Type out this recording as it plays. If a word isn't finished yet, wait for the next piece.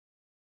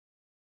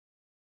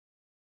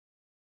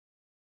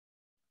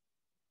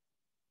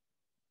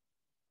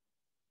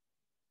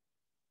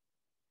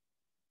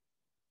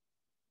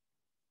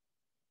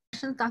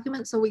questions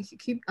document so we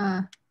keep.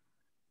 Oh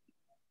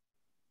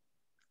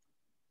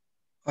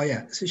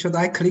yeah, so should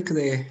I click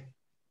the?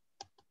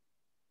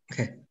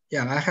 Okay,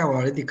 yeah, I have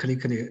already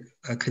clicked the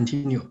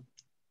continue.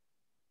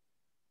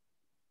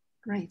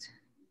 Great.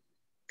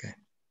 Okay.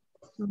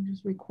 So I'm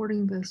just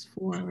recording this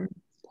for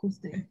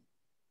posting. Okay.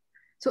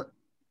 So,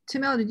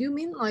 Timel, did you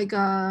mean like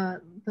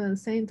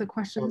the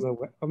questions?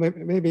 Oh, no,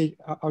 maybe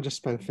I'll just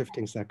spend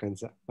 15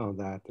 seconds on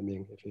that. I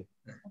mean, if you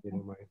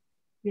don't mind.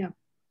 Yeah.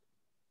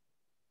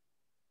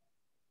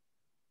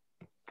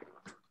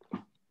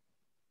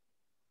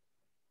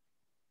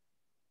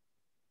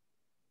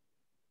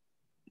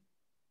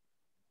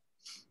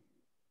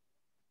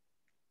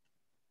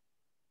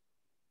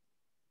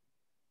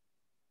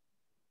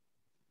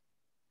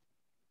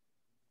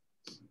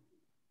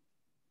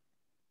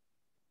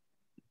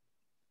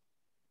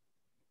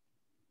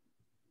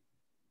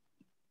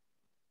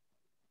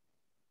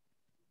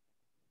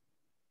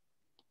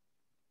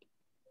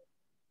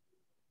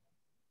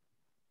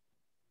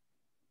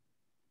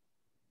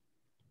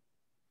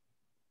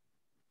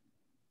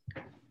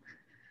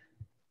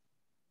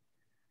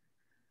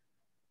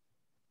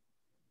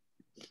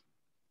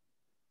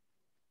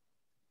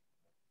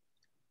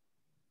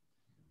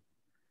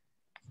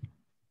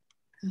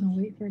 I'll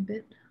wait for a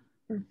bit,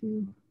 for a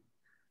few.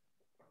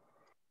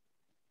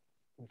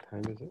 What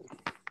time is it?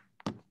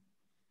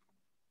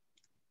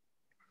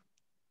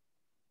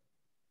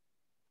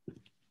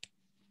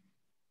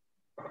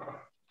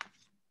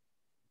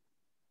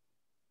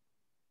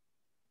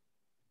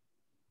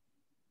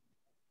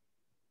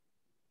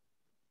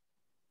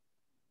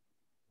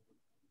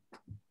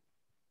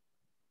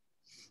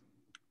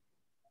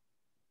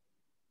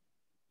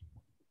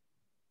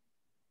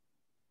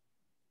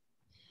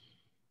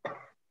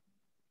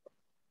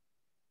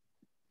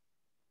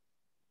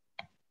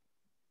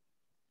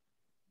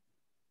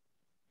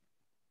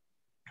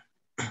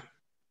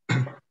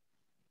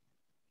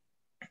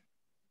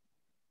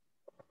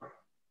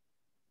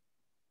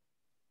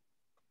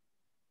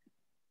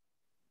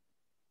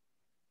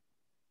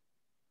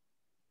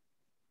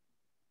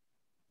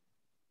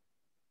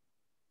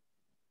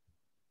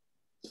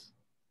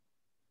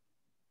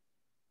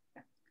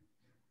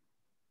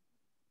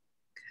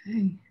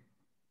 Okay.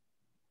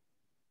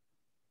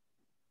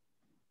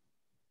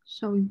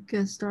 Shall we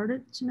get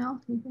started, Janelle,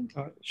 do you think?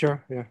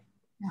 Sure, yeah.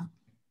 Yeah.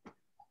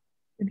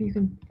 Maybe you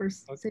can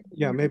first say.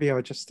 Yeah, maybe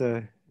I'll just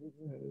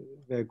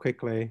very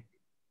quickly,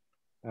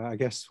 I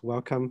guess,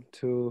 welcome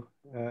to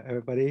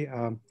everybody.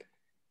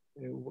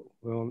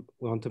 We'll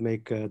want to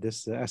make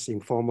this as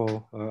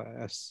informal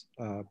as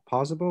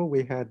possible.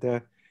 We had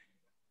a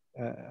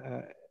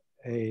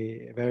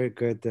very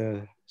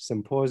good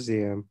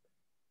symposium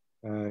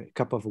a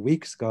couple of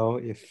weeks ago.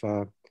 If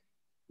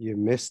you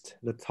missed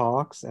the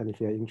talks and if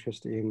you're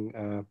interested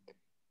in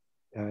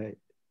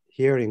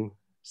hearing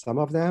some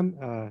of them,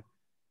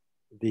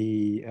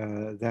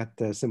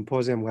 that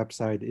symposium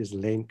website is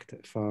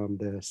linked from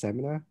the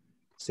seminar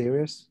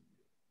series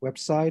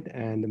website,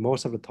 and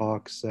most of the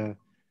talks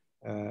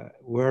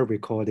were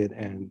recorded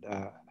and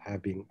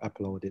have been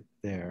uploaded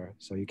there,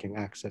 so you can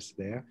access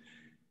there.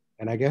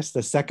 And I guess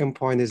the second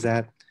point is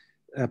that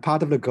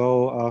part of the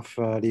goal of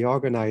the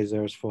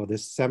organizers for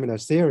this seminar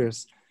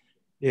series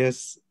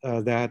is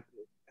that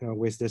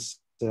with this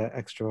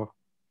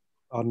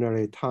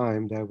extraordinary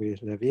time that we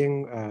live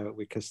in,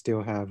 we can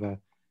still have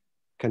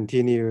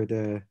continue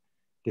the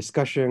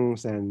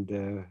discussions and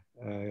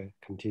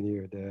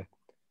continue the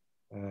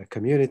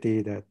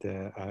community that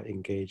are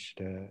engaged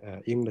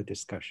in the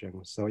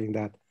discussion. So in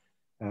that,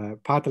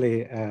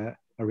 partly a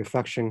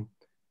reflection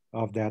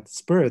of that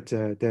spirit,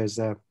 there's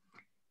a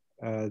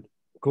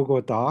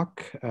Google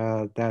Doc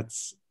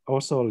that's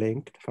also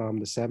linked from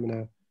the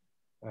seminar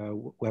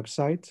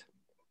website,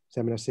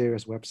 seminar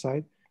series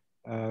website,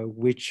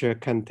 which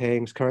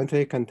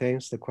currently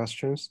contains the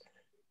questions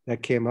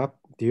that came up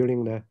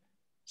during the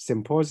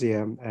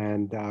symposium,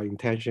 and our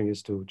intention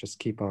is to just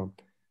keep on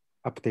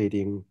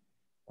updating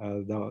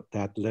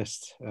that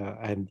list,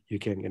 and you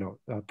can,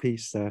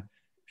 please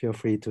feel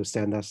free to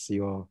send us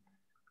your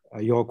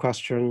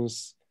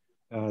questions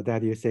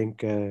that you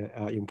think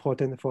are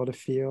important for the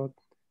field,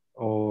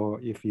 or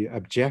if you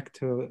object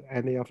to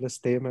any of the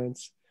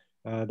statements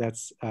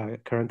that's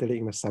currently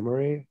in the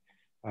summary,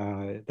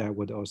 that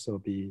would also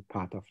be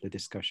part of the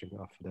discussion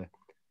of the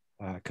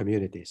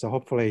community. So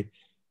hopefully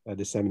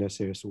the seminar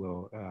series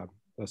will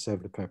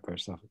serve the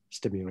purpose of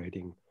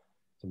stimulating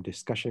some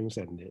discussions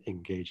and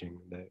engaging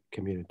the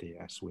community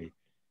as we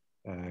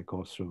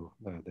go through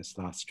this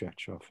last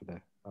stretch of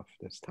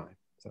this time.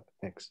 So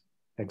thanks,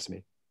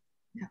 Amit.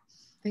 Yeah,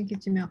 thank you,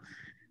 Jamil.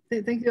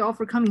 Thank you all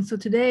for coming. So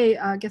today,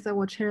 I guess I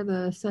will chair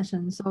the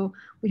session. So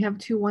we have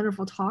two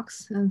wonderful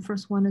talks, and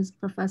first one is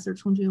Professor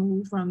Congjun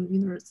Wu from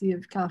University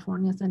of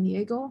California, San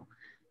Diego,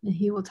 and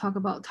he will talk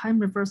about time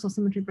reversal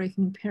symmetry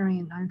breaking pairing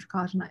in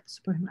Iron-Chalcogenide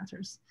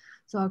superconductors.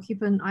 So I'll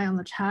keep an eye on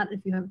the chat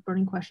if you have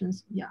burning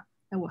questions. Yeah,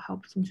 that will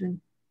help Congjun.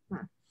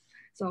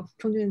 So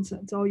Congjun,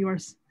 it's all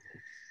yours.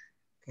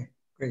 Okay,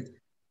 great,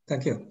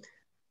 thank you.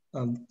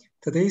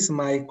 Today is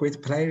my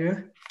great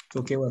pleasure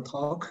to give a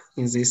talk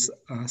in this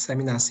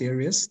seminar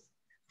series.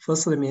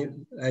 First, let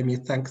me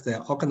thank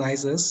the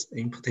organizers,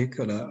 in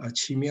particular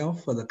Chimel,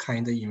 for the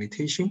kind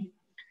invitation.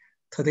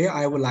 Today,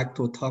 I would like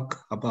to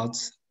talk about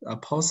a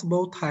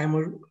possible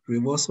time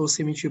reversal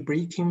symmetry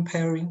breaking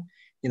pairing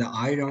in the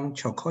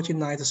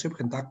iron-chalcogenide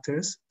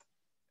superconductors.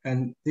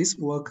 And this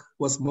work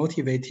was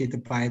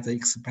motivated by the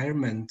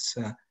experiment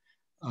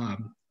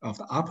of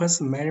the Uppers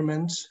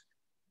measurement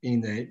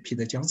in the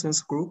Peter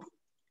Johnson's group.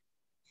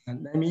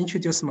 And let me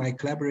introduce my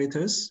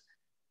collaborators.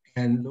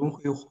 And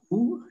Longhui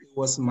Hu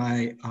was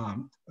my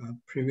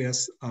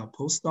previous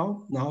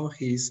postdoc. Now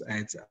he's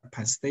at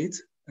Penn State,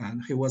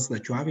 and he was the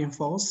driving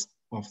force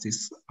of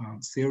this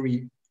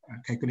theory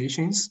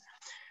calculations.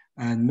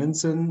 And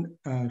Menzhen,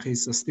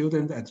 he's a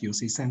student at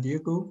UC San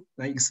Diego.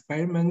 The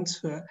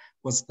experiment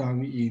was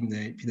done in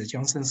the Peter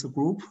Johnson's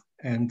group,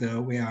 and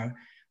we are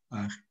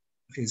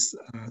his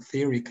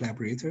theory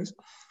collaborators.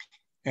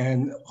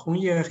 And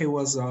Hongye, he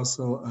was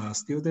also a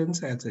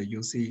student at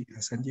UC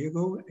San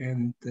Diego,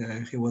 and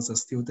he was a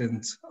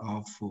student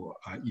of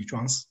Yi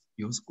Zhuang's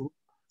youth group.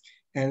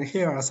 And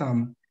here are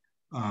some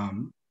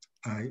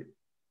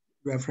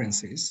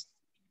references.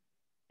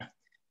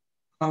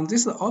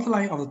 This is the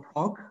outline of the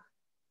talk.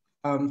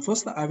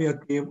 First, I will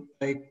give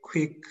a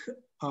quick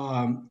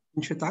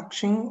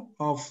introduction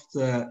of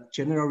the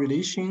general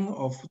relation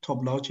of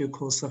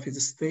topological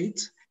surface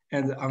state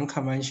and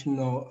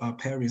unconventional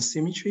pairing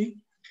symmetry.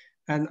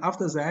 And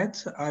after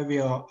that, I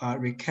will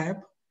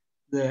recap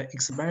the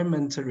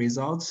experimental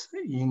results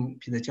in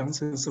Peter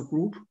Johnson's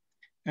group,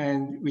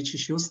 and which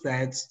shows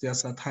that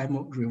there's a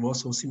time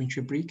reversal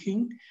symmetry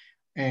breaking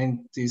and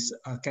this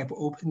gap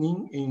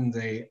opening in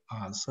the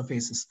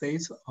surface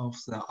state of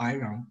the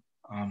iron,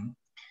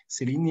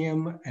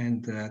 selenium,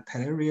 and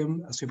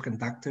tellurium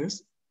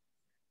superconductors.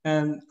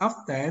 And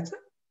after that,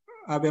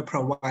 I will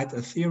provide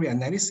a theory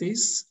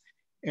analysis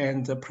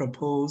and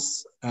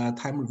propose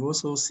time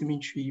reversal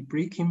symmetry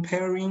breaking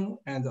pairing,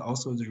 and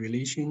also the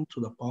relation to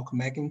the bulk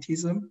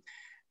magnetism.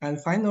 And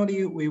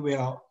finally, we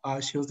will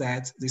show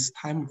that this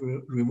time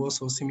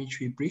reversal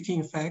symmetry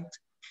breaking effect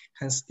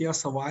can still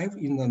survive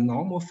in the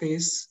normal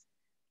phase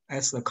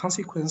as a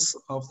consequence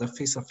of the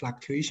phase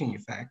fluctuation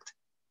effect.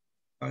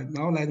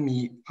 Now let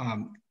me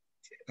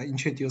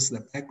introduce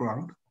the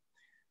background.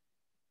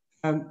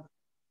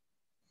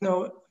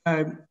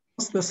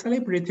 The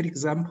celebrated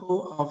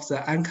example of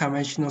the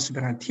unconventional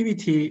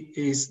superconductivity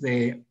is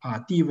the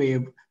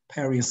D-wave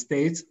pairing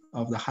state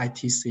of the high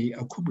TC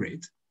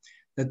cuprate.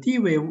 The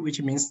D-wave,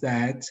 which means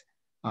that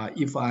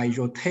if I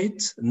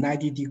rotate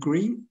 90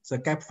 degrees, the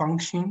gap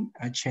function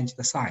change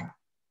the sign.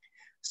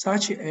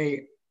 Such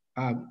a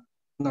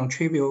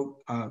non-trivial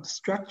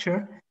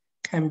structure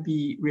can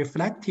be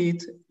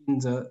reflected in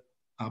the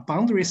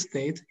boundary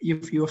state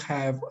if you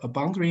have a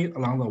boundary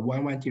along the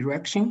 1-1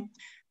 direction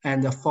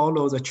and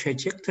follow the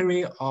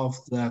trajectory of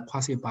the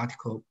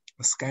quasi-particle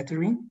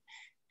scattering.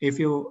 If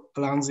you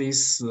along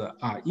this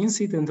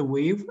incident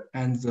wave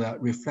and the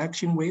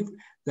reflection wave,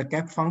 the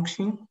gap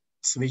function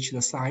switch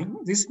the sign.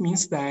 This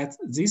means that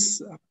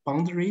this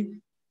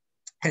boundary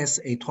has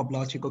a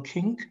topological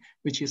kink,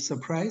 which is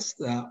suppress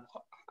the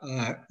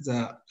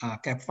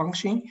gap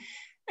function.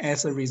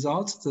 As a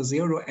result, the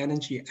zero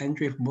energy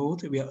end-drift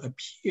mode will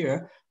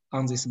appear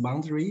on this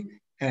boundary,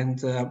 and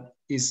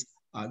this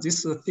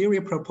theory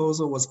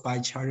proposal was by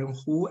Charan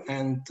Hu,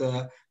 and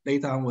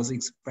later on was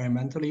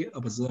experimentally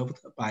observed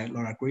by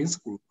Laura Green's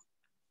group.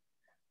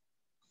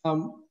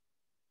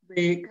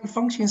 The gap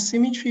function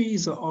symmetry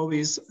is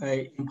always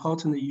an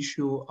important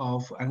issue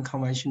of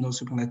unconventional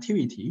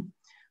superconductivity.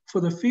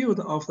 For the field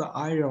of the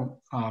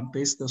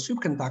iron-based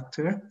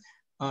superconductor,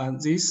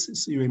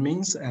 this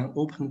remains an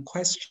open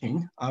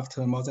question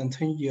after more than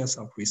 10 years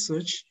of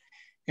research.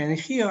 And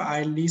here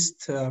I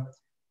list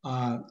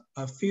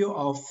a few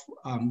of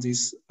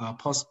these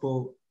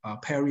possible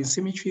pairing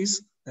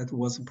symmetries that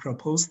was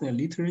proposed in the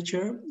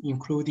literature,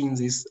 including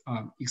this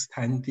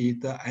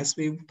extended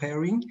S-wave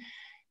pairing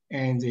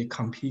and the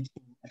competing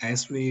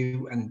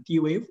S-wave and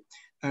D-wave.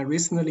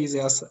 Recently,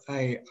 there's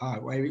a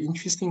very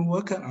interesting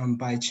work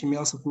by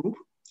Chimel's group.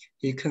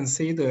 He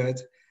considered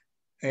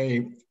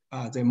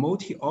the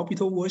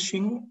multi-orbital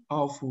version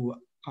of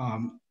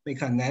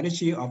make an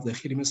analogy of the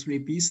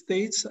helium-3b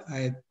states,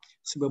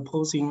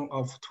 superposing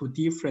of two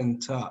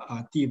different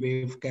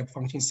D-wave gap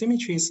function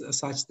symmetries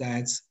such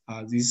that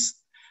this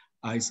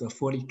is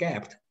fully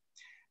gapped.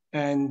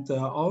 And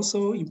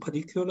also in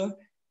particular,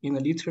 in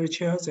the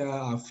literature, there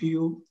are a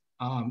few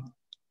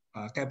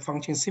gap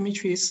function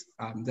symmetries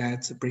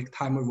that break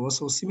time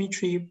reversal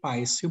symmetry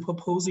by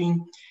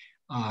superposing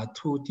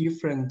two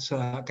different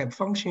gap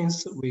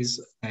functions with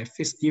a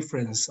phase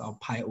difference of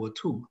pi over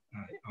 2,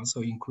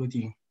 also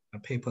including a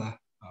paper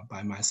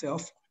by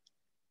myself.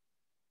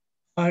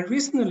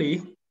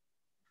 Recently,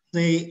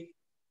 the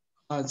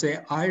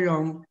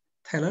iron,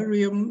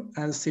 tellurium,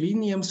 and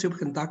selenium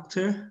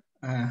superconductor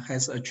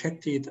has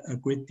attracted a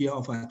great deal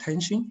of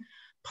attention.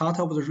 Part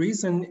of the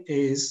reason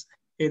is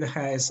it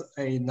has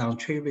a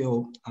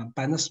non-trivial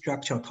band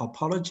structure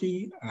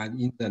topology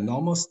in the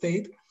normal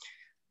state.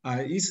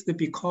 It's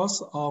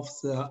because of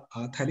the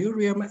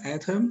tellurium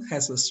atom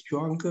has a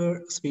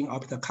stronger spin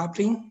orbital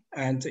coupling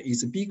and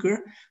is bigger,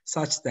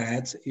 such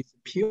that its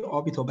pure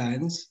orbital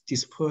bands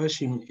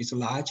dispersion is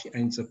large,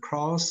 and the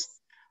cross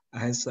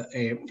has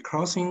a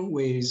crossing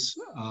with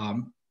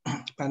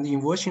band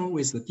inversion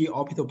with the d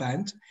orbital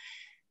band.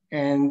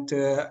 And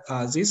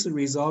this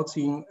results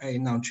in a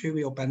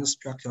non-trivial band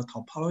structure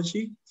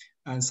topology,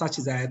 such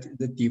that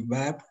they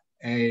develop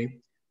a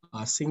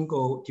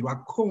single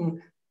Dirac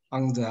cone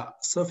on the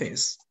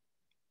surface.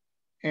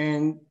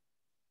 And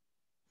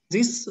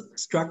this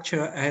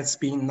structure has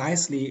been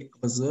nicely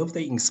observed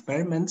in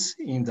experiments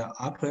in the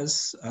upper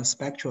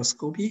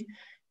spectroscopy,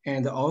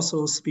 and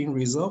also spin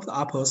resolved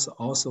uppers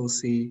also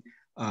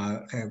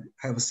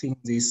have seen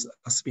this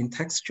spin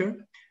texture.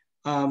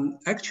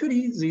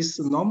 Actually, this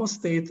normal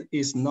state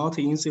is not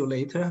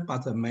insulator,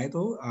 but a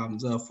metal.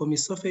 The Fermi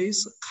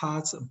surface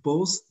cuts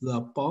both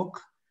the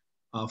bulk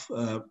of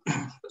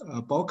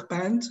bulk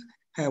band,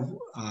 have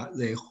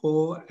the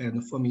hole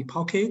and Fermi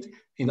pocket,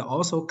 and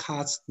also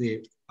cuts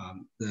the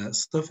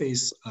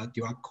surface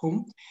Dirac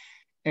cone.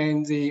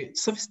 And the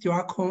surface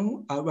Dirac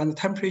cone, when the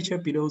temperature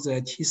below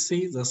the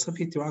TC, the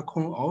surface Dirac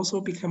cone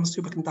also becomes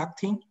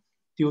superconducting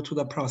due to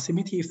the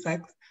proximity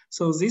effect.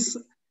 So this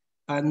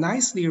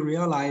nicely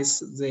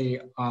realized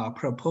the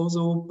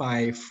proposal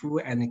by Fu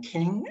and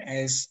King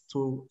as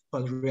to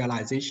the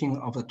realization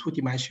of a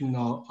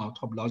two-dimensional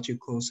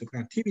topological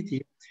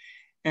superconductivity.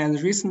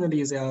 And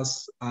recently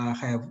there's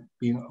have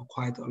been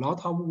quite a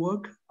lot of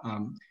work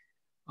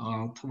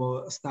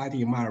to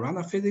study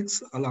Majorana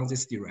physics along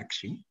this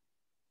direction.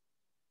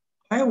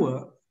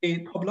 However,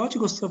 the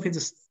topological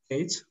surface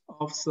state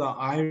of the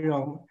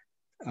iron,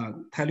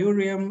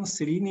 tellurium,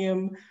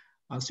 selenium,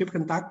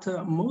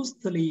 superconductor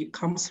mostly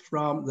comes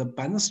from the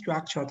band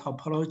structure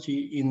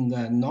topology in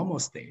the normal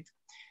state.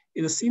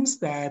 It seems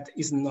that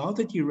it's not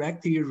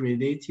directly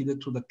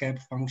related to the gap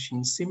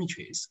function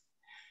symmetries.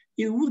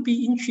 It would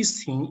be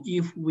interesting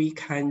if we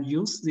can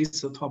use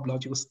this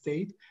topological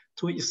state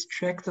to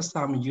extract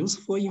some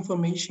useful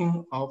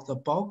information of the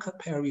bulk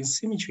pairing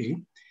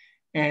symmetry.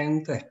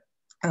 And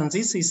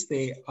this is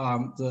the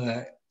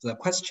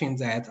question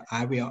that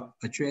I will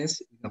address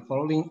in the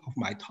following of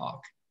my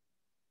talk.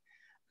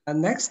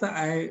 Next,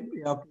 I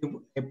will give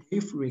a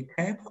brief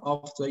recap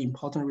of the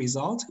important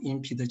results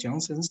in Peter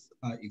Johnson's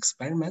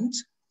experiment.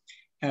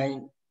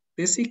 And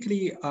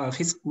basically,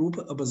 his group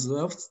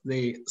observed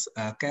the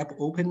gap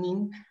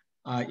opening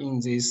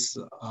in this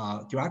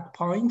Dirac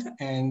point,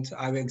 and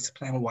I will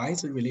explain why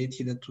it's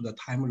related to the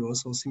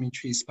time-Russell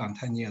symmetry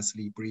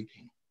spontaneously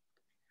breaking.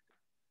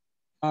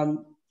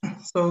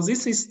 So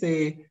this is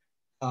the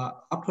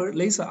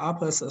laser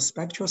upper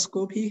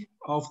spectroscopy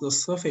of the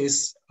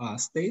surface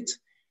state.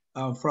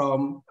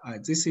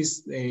 This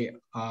is the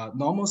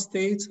normal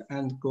state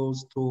and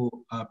goes to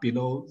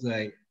below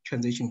the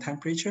transition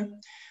temperature.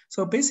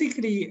 So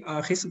basically,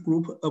 his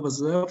group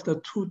observed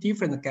two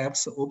different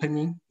gaps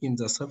opening in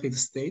the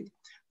surface state.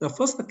 The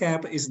first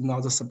gap is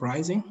not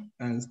surprising,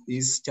 and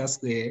is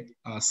just the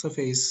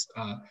surface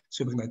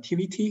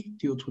superconductivity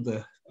due to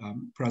the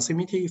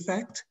proximity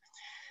effect.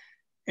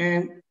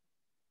 And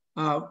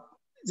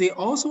they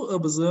also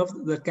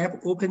observed the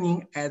gap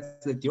opening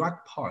at the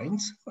Dirac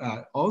point,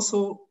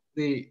 also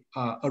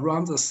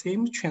around the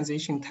same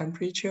transition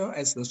temperature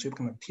as the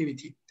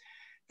superconductivity.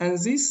 And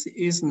this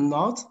is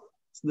not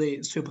the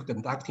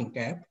superconducting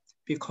gap,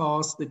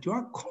 because the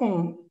Dirac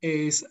cone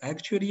is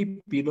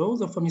actually below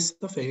the Fermi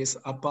surface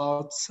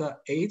about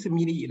 8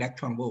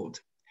 milli-electron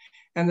volt.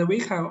 And we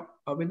can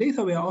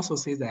later we'll also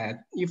say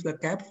that if the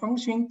gap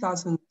function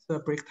doesn't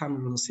break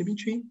time-Russell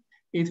symmetry,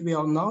 it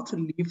will not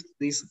leave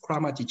this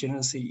chroma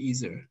degeneracy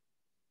either.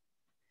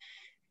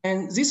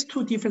 And these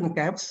two different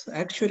gaps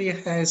actually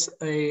has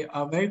a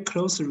very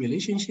close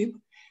relationship.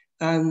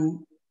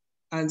 And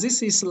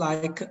this is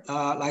like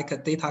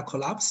a data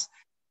collapse.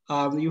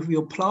 If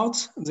you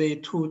plot the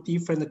two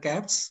different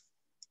gaps,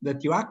 the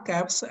Dirac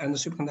gaps and the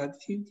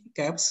superconductivity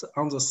gaps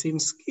on the same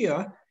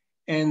scale,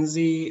 and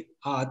they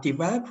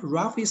develop,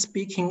 roughly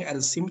speaking, at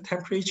the same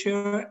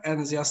temperature,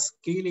 and their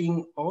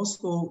scaling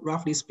also,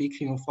 roughly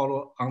speaking,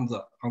 follow on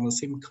the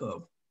same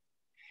curve.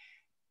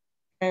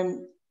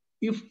 And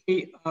if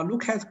we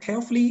look at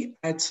carefully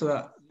at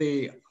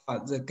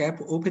the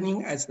gap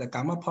opening at the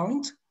gamma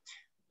point,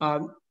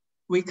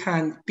 we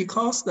can,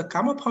 because the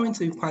gamma point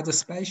is quite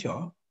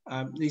special,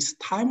 this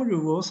time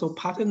reversal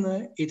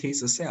pattern, it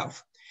is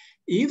itself.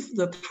 If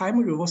the time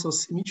reversal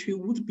symmetry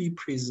would be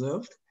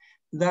preserved,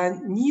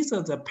 then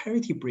neither the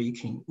parity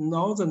breaking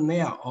nor the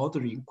Néel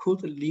ordering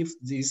could leave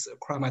this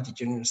chroma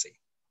degeneracy.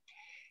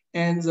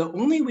 And the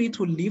only way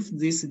to leave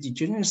this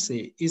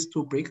degeneracy is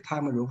to break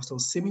time reversal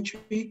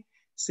symmetry.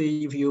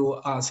 See, if you,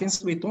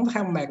 since we don't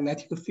have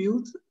magnetic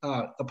field,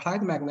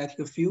 applied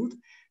magnetic field,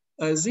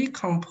 Z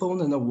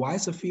component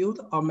wise field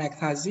or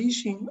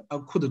magnetization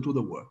could do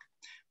the work.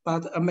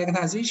 but a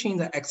magnetization in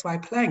the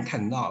XY plane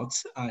cannot.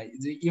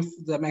 If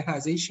the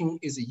magnetization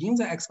is in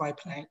the XY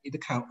plane, it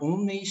can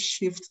only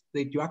shift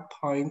the direct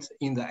point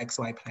in the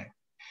XY plane.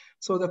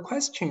 So the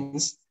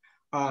questions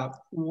are,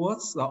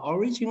 what's the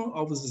origin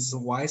of this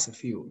Weiss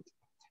field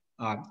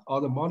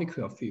or the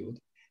molecular field?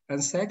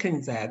 And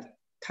second is that,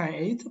 can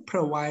it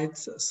provide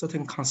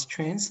certain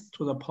constraints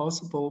to the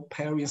possible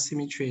pairing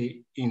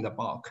symmetry in the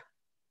bulk?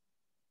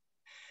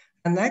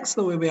 And next,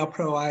 we will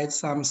provide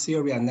some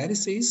theory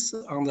analysis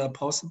on the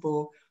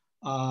possible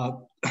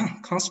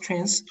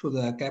constraints to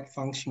the gap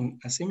function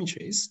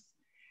asymmetries.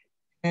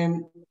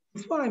 And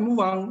before I move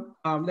on,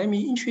 let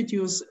me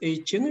introduce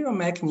a general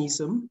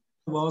mechanism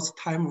towards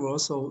time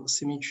reversal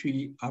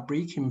symmetry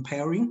breaking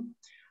pairing.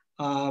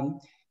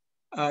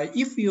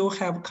 If you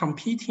have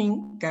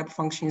competing gap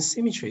function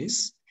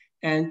symmetries,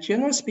 and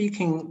generally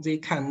speaking, they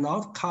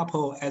cannot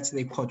couple at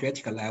the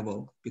quadratic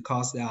level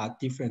because there are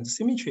different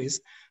symmetries,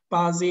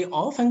 but they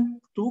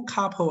often do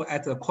couple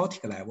at the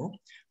quartic level.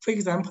 For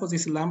example,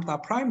 this lambda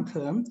prime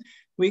term,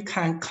 we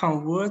can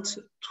convert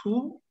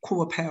two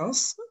core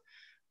pairs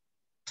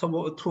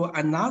to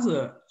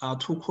another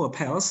two core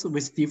pairs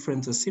with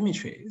different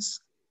symmetries.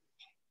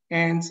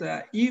 And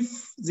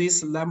if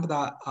this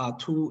lambda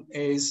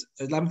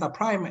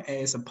prime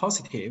is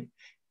positive,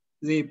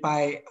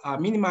 by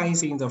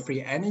minimizing the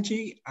free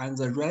energy and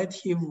the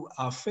relative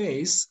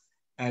phase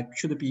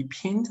should be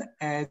pinned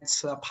at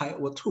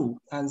pi/2.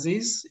 And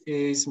this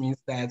means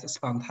that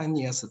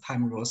spontaneous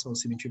time reversal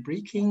symmetry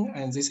breaking.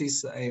 And this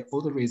is an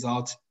old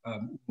result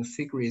in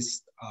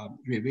Sigrid's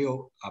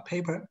review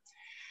paper.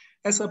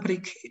 As an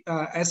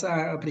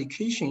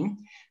application,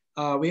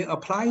 we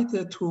applied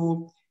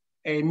to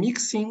a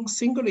mixing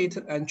singlet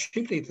and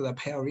triplet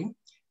pairing.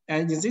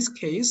 And in this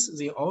case,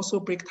 they also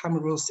break time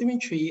reversal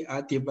symmetry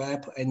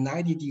develop a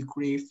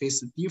 90-degree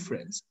phase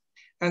difference.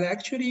 And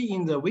actually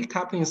in the weak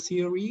coupling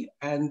theory,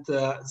 and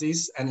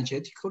this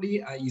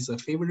energetically is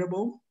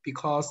favorable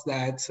because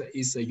that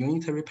is a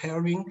unitary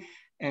pairing.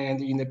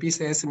 And in the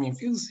BCS mean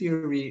field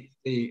theory,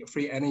 the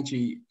free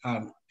energy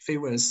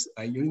favors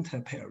a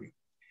unitary pairing.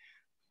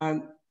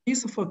 And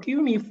please forgive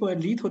me for a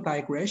little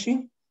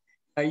digression.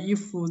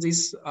 If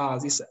this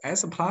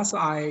S plus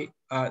I,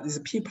 this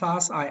P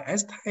plus I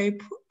S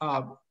type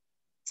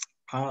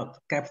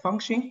gap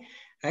function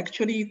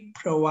actually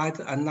provide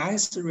a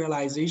nice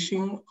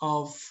realization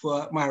of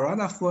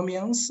Majorana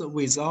fermions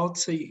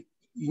without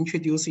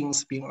introducing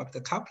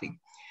spin-orbit coupling.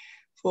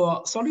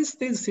 For solid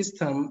state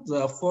system,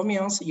 the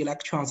fermions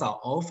electrons are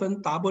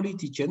often doubly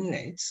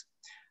degenerate.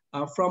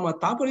 From a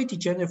doubly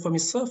degenerate Fermi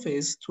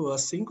surface to a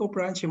single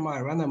branch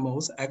Majorana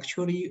modes,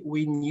 actually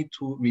we need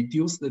to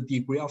reduce the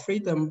degree of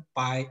freedom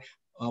by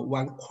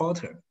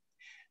 1/4.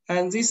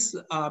 And this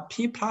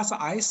P plus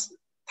I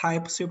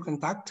type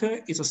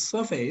superconductor is a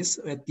surface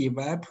that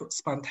develops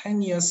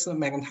spontaneous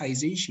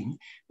magnetization,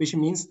 which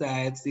means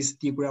that this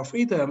degree of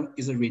freedom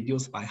is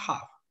reduced by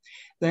half.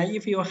 Then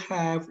if you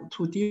have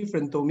two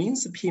different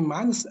domains, P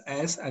minus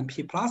S and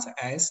P plus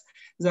S,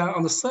 then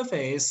on the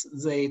surface,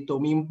 the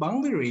domain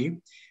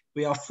boundary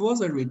will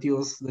further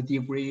reduce the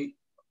degree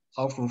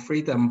of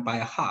freedom by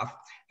half.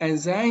 And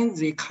then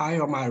the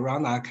chiral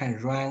Majorana can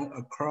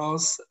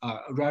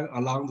run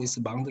along this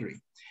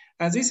boundary.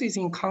 And this is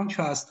in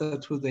contrast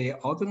to the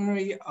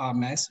ordinary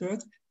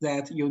method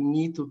that you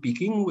need to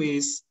begin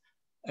with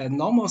a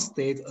normal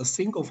state, a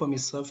single Fermi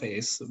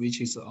surface,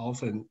 which is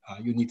often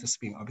you need to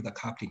spin-orbit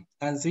coupling.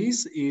 And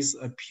this is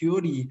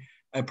purely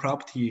a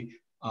property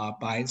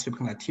by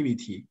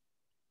superconductivity.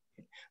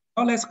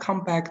 Now let's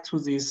come back to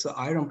this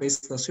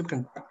iron-based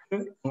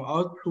superconductor. In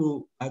order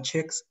to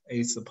check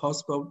its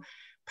possible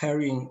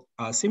pairing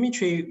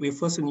symmetry, we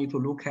first need to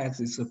look at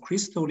this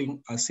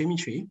crystalline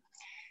symmetry.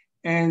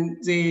 And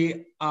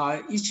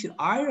each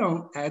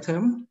iron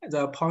atom,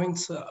 the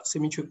point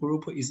symmetry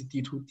group is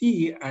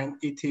D2D, and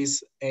it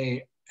is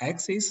an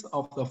axis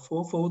of the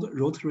fourfold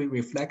rotary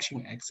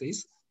reflection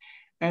axis.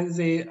 And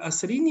the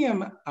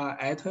selenium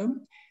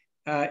atom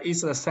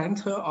is the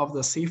center of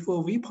the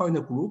C4V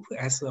point group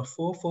as a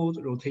fourfold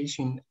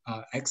rotation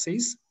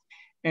axis.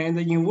 And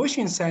the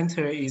inversion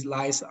center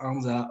lies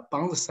on the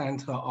bond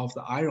center of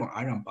the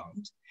iron-iron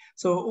bond.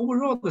 So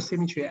overall, the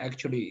symmetry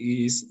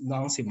actually is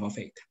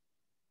non-symmetric.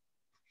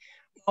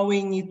 Now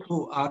we need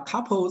to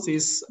couple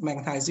this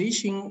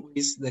magnetization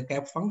with the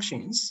gap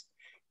functions.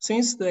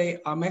 Since the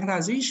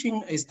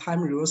magnetization is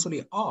time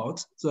reversally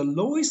odd, the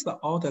lowest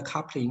order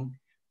coupling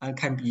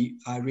can be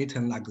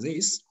written like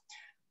this.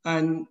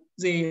 And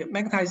the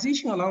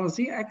magnetization along the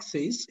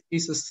z-axis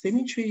is a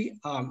symmetry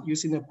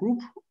using the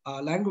group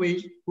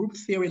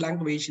theory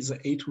language is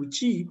A to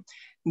G.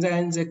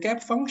 Then the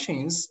gap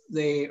functions,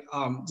 the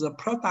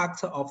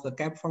product of the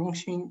gap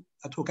function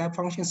to gap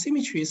function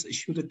symmetries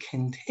should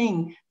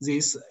contain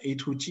this A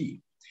to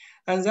G.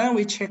 And then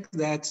we check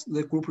that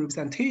the group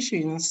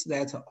representations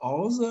that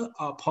all the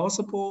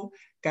possible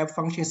gap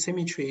function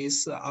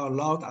symmetries are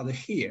allowed are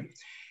here.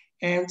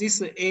 And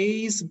these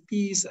A's,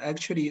 B's,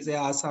 actually there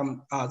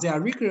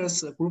are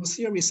rigorous group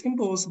theory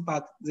symbols,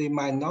 but they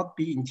might not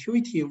be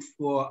intuitive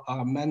for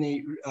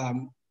many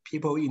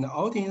people in the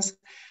audience.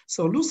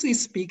 So loosely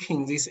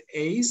speaking, this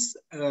A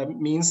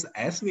means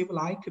S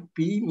wave-like,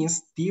 B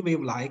means D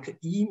wave-like,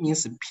 E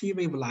means P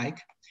wave-like.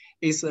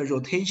 Is a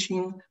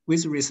rotation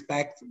with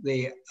respect to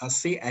the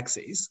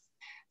C-axis.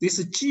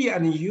 This G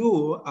and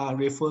U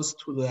refers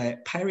to the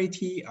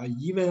parity,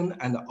 even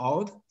and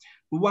odd.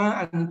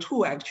 1 and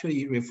 2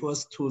 actually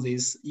refers to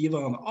this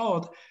even and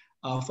odd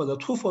for the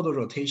twofold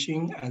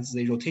rotation, and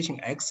the rotation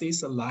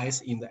axis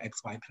lies in the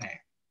XY plane.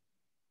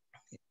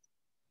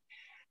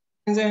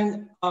 And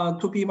then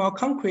to be more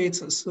concrete,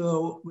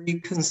 so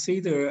we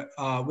consider,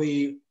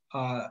 we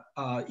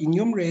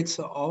enumerate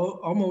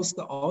almost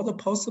all the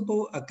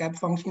possible gap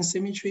function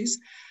symmetries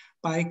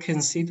by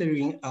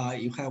considering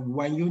you have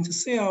one unit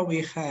cell,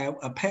 we have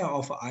a pair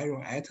of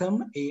iron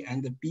atom, A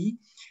and B,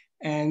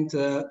 and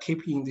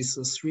keeping these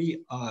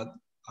three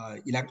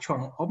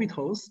electron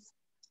orbitals.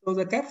 So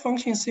the gap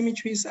function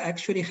symmetries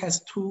actually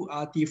has three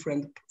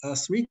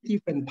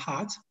different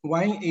parts.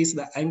 One is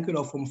the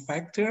angular form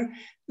factor,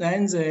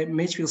 then the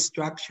matrix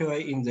structure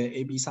in the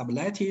AB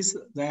sublattice,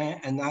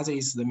 then another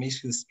is the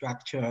matrix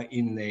structure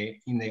in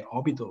the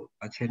orbital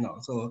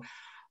channel. So,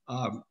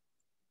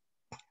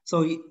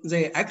 so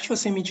the actual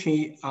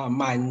symmetry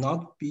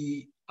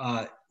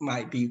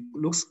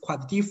looks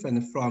quite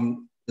different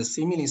from the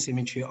seeming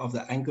symmetry of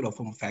the angular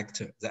form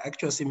factor. The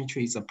actual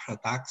symmetry is a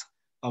product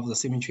of the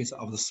symmetries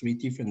of the three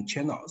different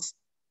channels.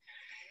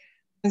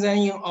 And then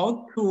in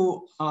order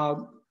to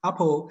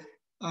couple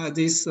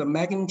this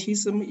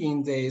magnetism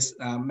in this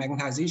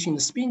magnetization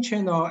spin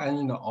channel and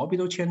in the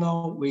orbital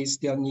channel, we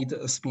still need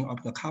a spin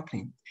orbital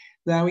coupling.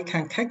 Then we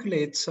can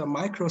calculate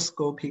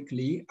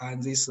microscopically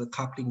this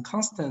coupling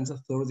constant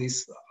through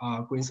these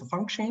Green's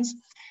functions.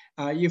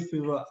 If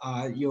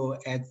you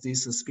add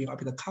this spin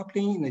orbital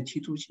coupling in the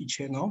T2G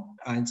channel,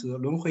 and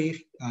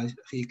Lunhui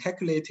he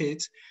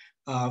calculated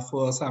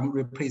for some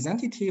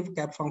representative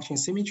gap function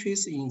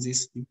symmetries in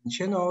these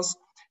channels,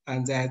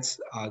 and that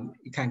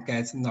you can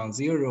get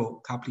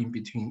non-zero coupling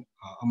between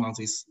among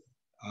this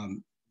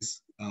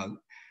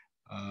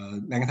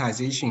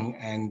magnetization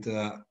and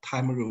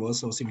time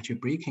reversal symmetry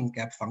breaking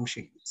gap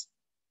functions.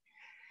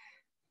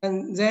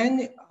 And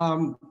then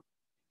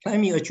let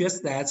me address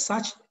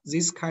that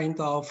this kind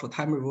of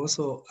time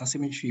reversal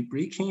symmetry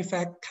breaking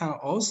effect can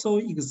also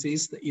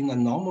exist in a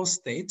normal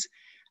state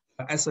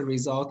as a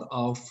result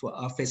of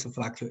phase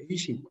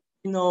fluctuation.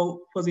 You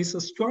know, for this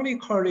strongly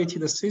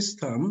correlated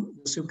system,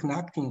 the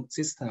superconducting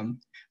system,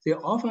 they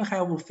often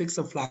have a fixed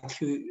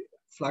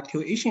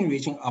fluctuation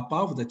region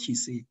above the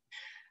TC,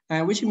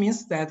 which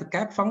means that the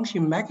gap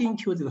function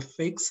magnitude is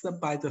fixed,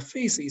 but the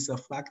phase is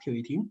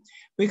fluctuating.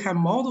 We can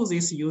model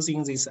this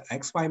using this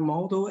XY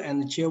model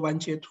and J1,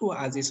 J2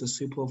 as this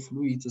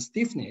superfluid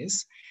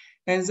stiffness.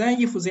 And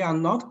then if they are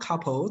not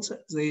coupled,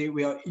 they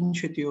will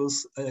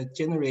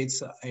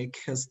generate a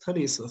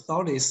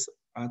Castells-Thouless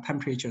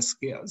temperature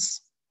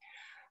scales.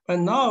 But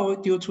now,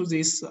 due to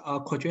this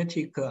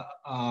quadratic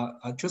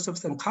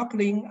Josephson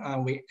coupling,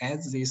 we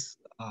add this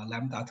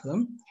lambda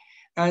term.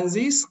 And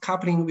this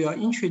coupling will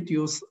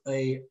introduce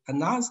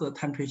another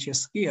temperature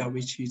scale,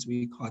 which is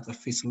we call the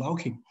phase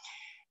locking.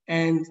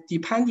 And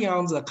depending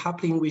on the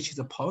coupling, which is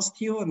a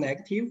positive or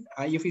negative,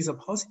 if it's a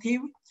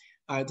positive,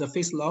 the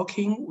phase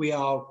locking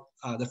will,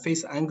 the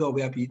phase angle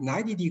will be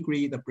 90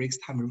 degrees, the Briggs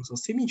time reversal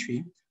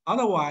symmetry.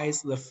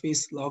 Otherwise, the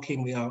phase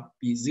locking will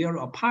be 0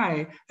 or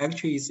pi.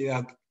 Actually,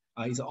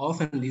 it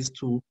often leads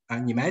to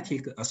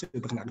nematic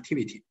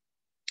superconductivity.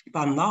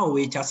 But now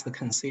we just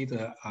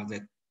consider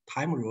the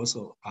time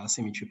reversal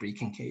symmetry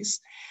breaking case.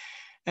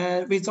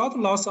 Without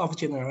loss of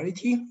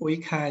generality, we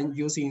can,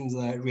 using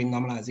the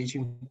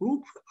renormalization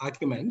group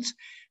argument,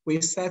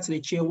 we set the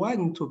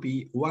J1 to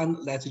be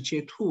 1 let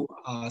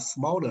J2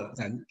 smaller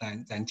than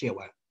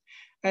J1.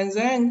 And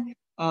then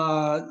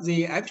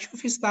the actual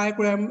phase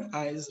diagram,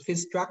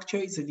 phase structure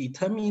is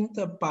determined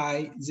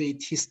by the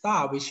T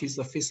star, which is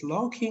the phase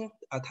locking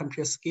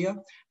temperature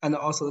scale, and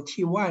also the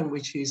T1,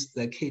 which is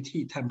the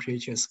KT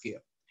temperature scale.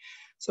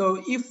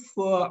 So if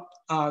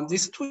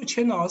these two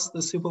channels, the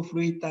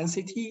superfluid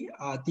density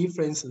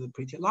difference is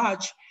pretty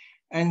large,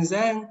 and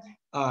then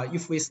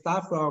if we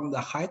start from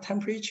the high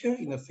temperature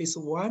in the phase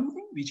 1,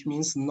 which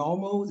means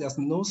normal, there's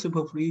no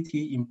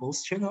superfluidity in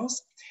both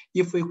channels.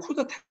 If we cool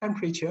the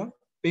temperature,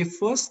 we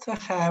first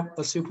have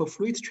a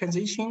superfluid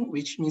transition,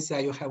 which means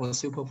that you have a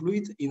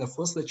superfluid in the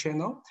first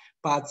channel,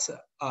 but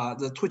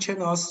the two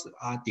channels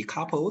are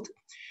decoupled.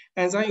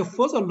 And then you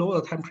further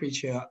lower the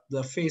temperature,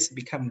 the phase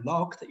becomes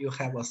locked, you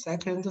have a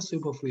second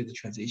superfluid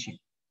transition.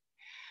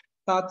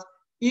 But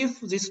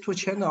if these two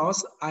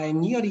channels are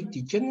nearly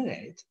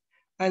degenerate,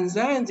 and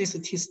then this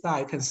T star,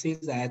 you can see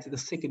that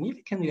it's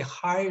significantly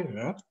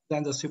higher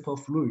than the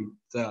superfluid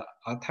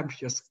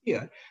temperature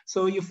scale.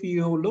 So if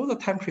you lower the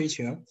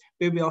temperature,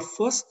 we will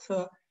first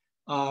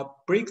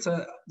break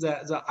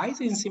the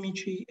Ising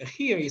symmetry.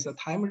 Here is a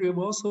time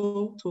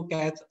reversal to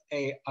get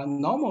a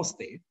normal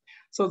state.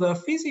 So the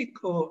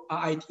physical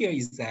idea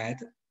is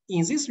that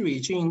in this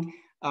region,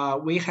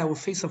 we have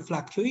phase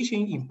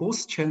fluctuation in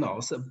both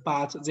channels,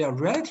 but their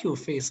relative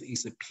phase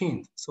is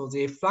pinned. So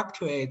they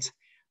fluctuate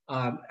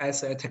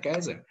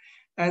together.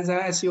 And then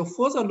as you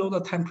further lower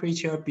the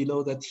temperature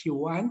below the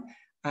T1,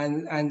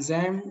 and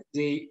then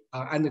they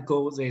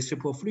undergo the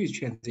superfluid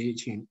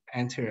transition,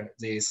 enter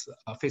this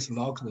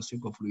phase-locked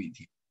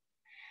superfluidity.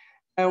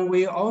 And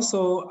we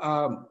also,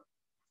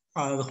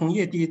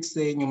 Hongye did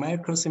the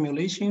numerical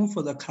simulation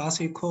for the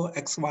classical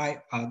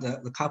XY,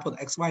 the coupled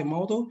XY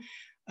model.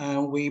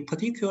 We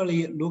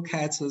particularly look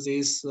at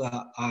this,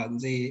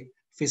 the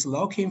phase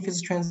locking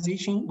phase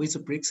transition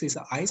with Briggs's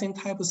Eisen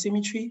type of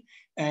symmetry,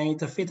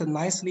 and it fit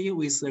nicely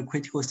with the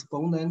critical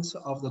exponent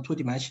of the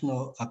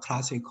two-dimensional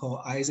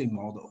classical Eisen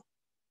model.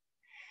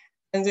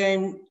 And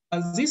then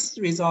this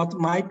result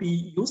might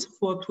be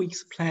useful to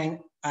explain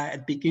at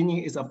the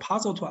beginning is a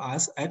puzzle to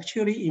us.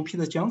 Actually, in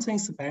Peter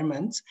Johnson's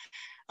experiment,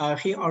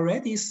 he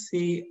already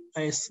see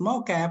a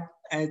small gap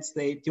at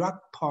the Dirac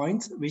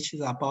point, which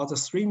is about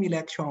 3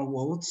 milli-electron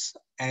volts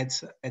at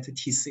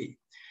TC.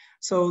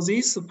 So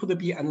this could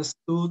be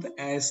understood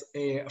as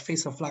a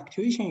phase of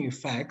fluctuation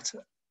effect.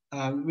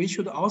 We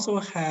should also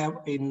have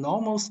a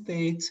normal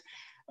state,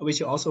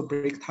 which also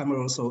break time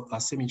reversal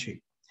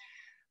symmetry.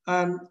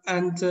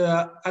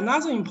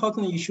 Another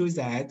important issue is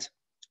that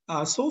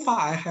so far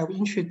I have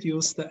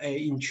introduced an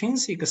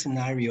intrinsic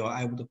scenario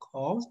I would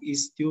call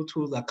is due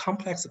to the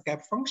complex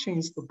gap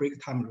functions to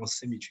break time reversal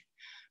symmetry.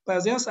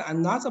 But there's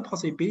another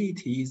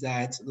possibility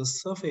that the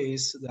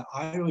surface, the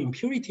iron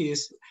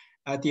impurities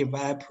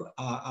develop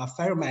a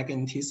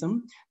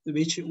ferromagnetism,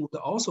 which would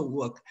also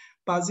work.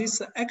 But this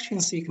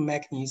extrinsic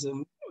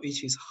mechanism,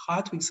 which is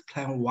hard to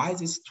explain why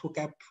these two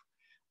gaps,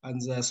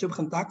 and the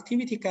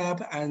superconductivity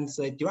gap and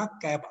the Dirac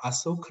gap are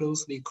so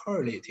closely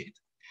correlated.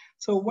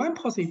 So one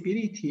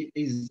possibility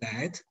is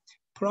that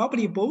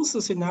probably both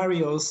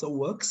scenarios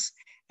works.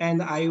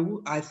 And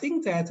I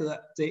think that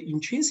the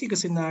intrinsic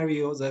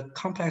scenario, the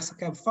complex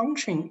gap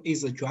function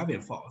is a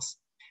driving force,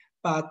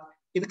 but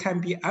it can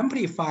be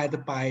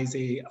amplified by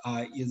the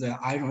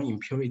iron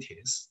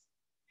impurities.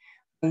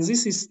 And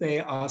this is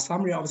the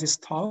summary of this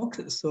talk.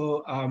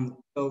 So,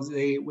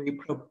 we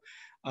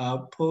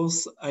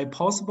propose a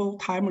possible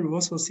time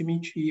reversal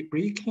symmetry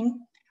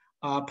breaking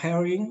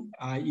pairing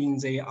in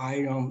the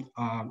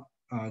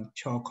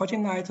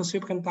Iron-Chalcogenide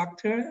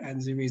superconductor,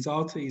 and the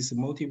result is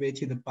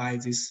motivated by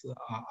this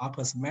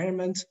upper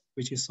measurement,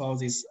 which is saw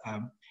this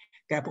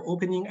gap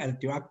opening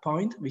at the Dirac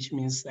point, which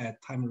means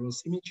that time reversal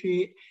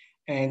symmetry.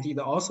 And it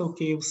also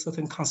gives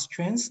certain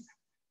constraints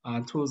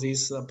to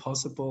these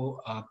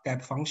possible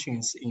gap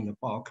functions in the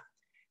bulk.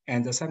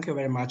 And thank you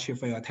very much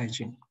for your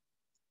attention.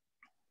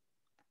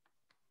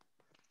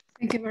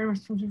 Thank you very much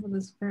for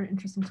this very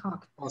interesting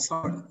talk. Oh,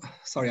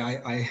 sorry,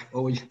 I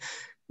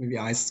maybe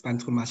I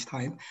spent too much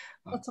time.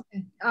 That's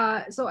okay.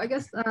 So I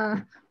guess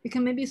we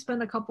can maybe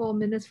spend a couple of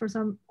minutes for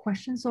some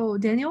questions. So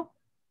Daniel?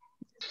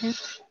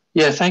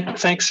 Yeah,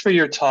 thanks for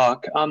your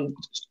talk.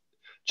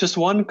 Just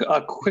one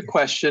quick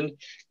question.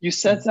 You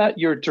said that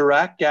your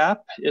Dirac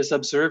gap is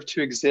observed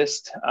to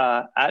exist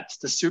at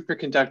the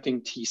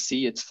superconducting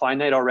TC. It's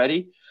finite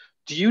already.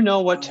 Do you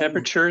know what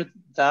temperature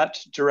that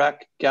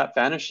Dirac gap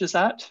vanishes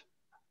at?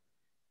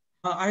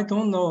 I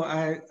don't know.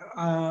 I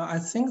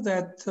think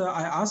that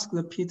I asked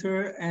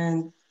Peter,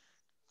 and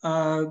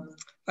I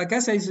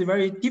guess it's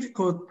very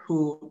difficult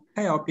to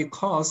tell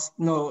because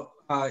it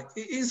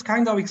is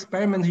kind of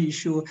experiment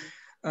issue.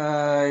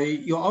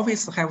 You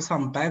always have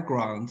some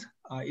background.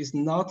 It's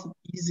not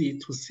easy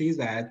to see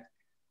that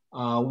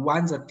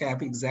when the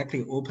gap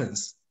exactly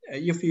opens.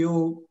 If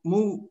you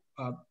move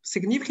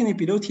significantly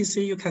below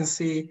TC, you can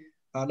see,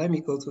 let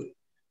me go to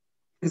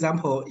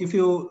example. If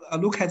you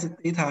look at the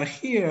data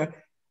here,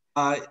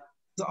 there's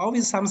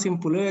always something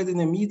blurred in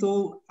the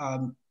middle.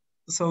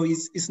 So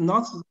it's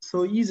not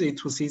so easy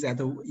to see that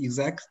the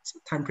exact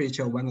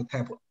temperature when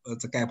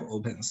the gap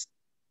opens.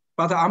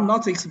 But I'm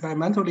not the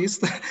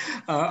experimentalist.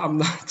 I'm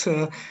not,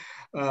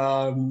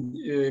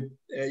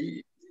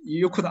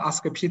 you could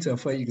ask Peter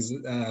for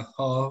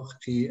how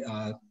he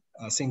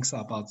thinks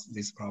about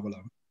this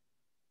problem.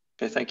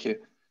 Okay, thank you.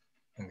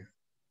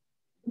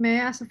 May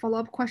I ask a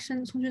follow-up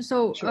question?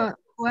 So sure.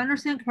 do I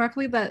understand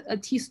correctly that a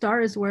T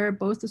star is where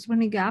both the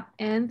superconducting gap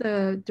and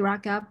the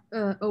Dirac gap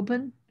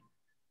open?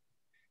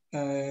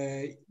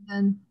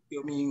 And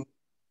you mean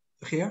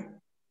here?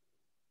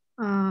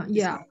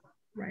 Yeah,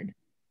 right.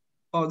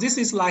 Oh, this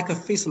is like a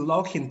phase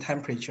locking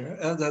temperature.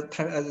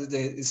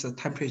 It's a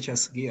temperature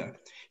scale.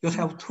 You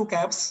have two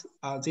gaps.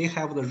 They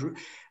have the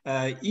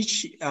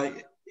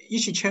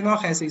each channel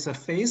has its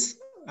phase.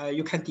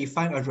 You can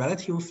define a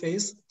relative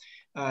phase.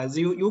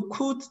 You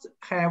could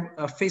have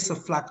a phase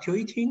of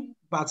fluctuating,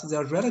 but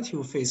the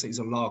relative phase is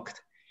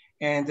locked.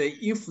 And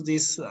if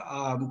these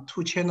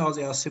two channels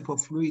are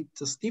superfluid,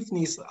 the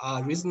stiffness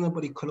are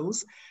reasonably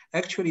close.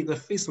 Actually, the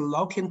phase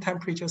locking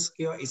temperature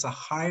scale is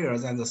higher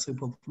than the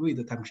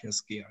superfluid temperature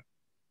scale.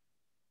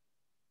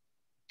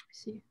 I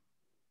see.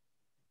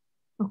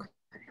 Okay,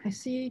 I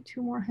see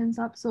two more hands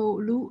up. So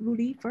Lu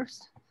Li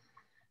first.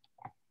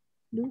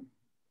 Lu.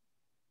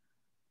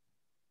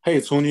 Hey,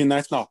 Congjun,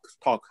 nice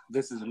talk.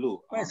 This is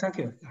Lou. Right, thank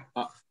you.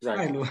 Right.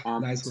 Hi, Lou.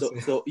 Nice to see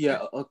you. So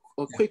yeah,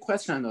 a quick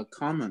question and a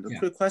comment. The Yeah.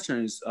 quick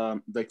question is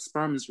the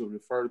experiments you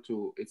refer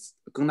to, it's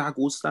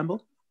Gendaguz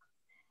sample?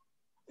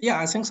 Yeah,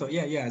 I think so.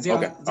 Yeah. They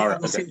Okay. are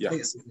the same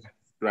place. Yeah.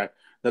 Right.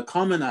 The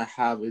comment I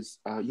have is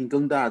in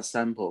Gendag's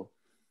sample,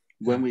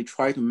 when we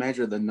try to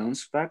measure the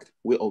nonce fact,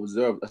 we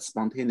observe a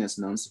spontaneous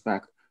nonce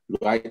fact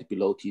right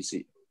below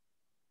TC.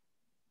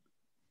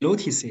 Below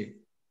TC?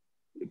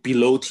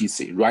 Below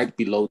TC, right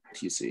below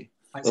TC.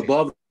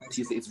 Above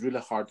TC, it's really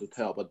hard to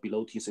tell, but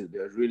below TC,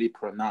 there's really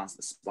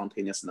pronounced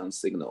spontaneous nonce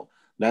signal.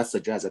 That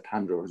suggests a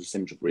time reversal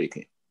symmetry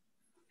breaking.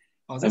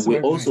 Oh, that's and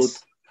very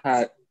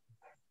nice.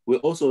 We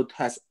also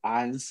test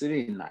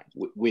Iron-Chalcogenide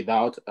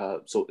without,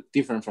 so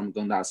different from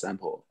Gendag's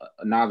sample,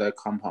 another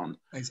compound.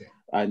 I see.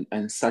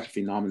 And such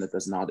phenomena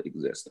does not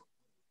exist.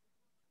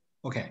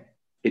 Okay.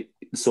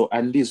 So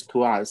at least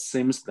to us,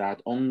 seems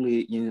that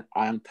only in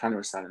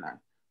Iron-Chalcogenide,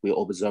 we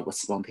observe a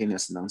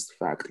spontaneous nonce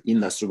fact in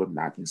the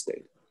superconducting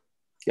state.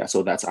 Yeah,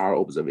 so that's our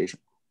observation.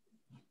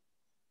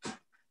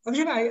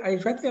 Actually, I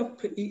read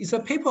is a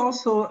paper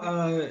also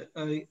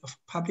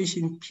published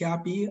in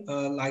PRB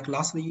like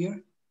last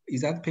year?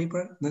 Is that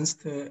paper?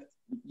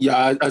 Yeah,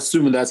 I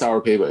assume that's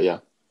our paper, yeah.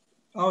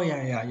 Oh,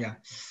 yeah.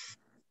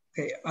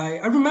 Okay,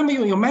 I remember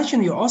you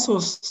mentioned you also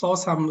saw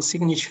some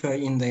signature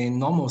in the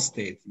normal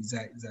state. Is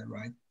that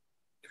right?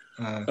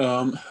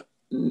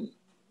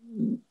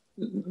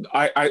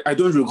 I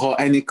don't recall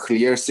any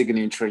clear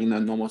signature in the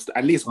normal state.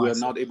 At least we're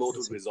not able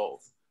to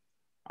resolve.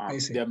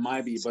 There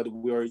might be, but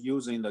we're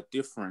using the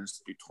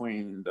difference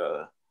between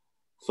the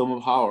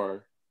thermal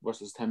power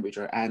versus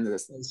temperature and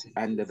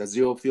the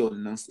zero field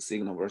nonce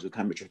signal versus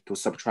temperature to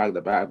subtract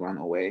the background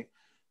away.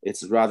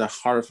 It's rather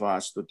hard for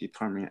us to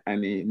determine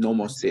any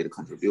normal state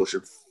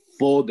contribution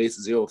for these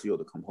zero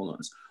field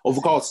components. Of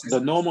course,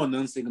 the normal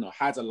nonce signal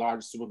has a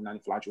large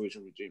superconducting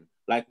fluctuation regime,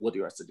 like what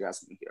you are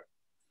suggesting here.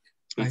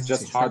 It's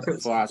just hard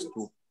for us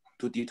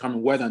to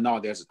determine whether or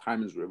not there's a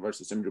time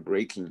reversal symmetry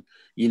breaking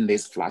in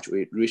this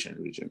fluctuation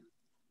regime.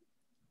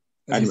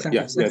 Anyway,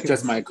 yeah,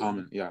 just my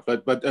comment. Yeah,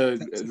 but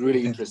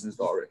really interesting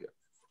story here.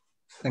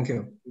 Thank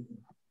you.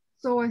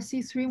 So I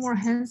see 3 more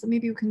hands.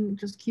 Maybe you can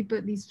just keep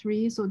it these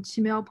 3. So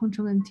Qimiao,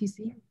 Pengcheng, and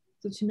TC.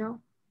 So Qimiao.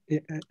 Yeah,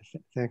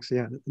 thanks.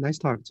 Yeah, nice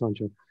talk,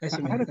 Congjun. I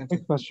had a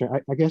quick question.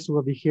 I guess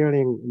we'll be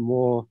hearing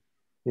more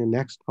in the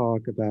next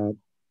talk about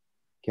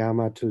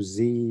gamma to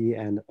Z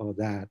and all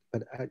that.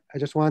 But I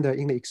just wonder,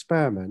 in the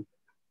experiment,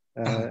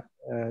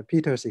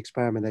 Peter's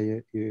experiment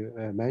that you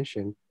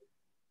mentioned,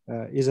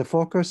 is it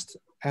focused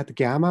at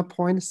gamma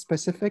point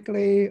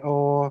specifically,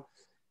 or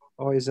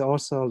is it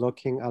also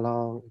looking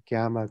along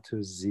gamma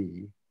to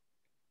Z?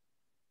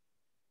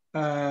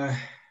 I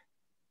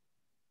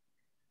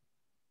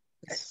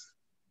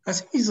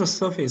think it's the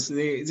surface.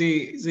 They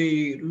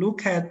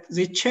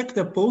check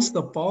both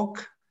the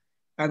bulk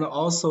and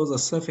also the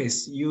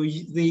surface. They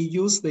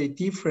use the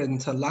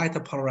different light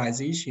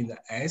polarization, the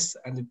S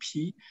and the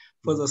P.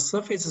 For the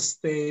surface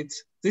state,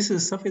 this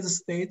is surface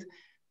state.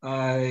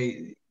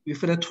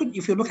 If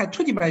you look at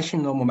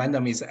 2-dimensional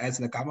momentum is at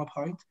the gamma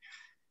point.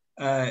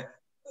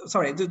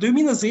 Sorry, do you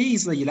mean the Z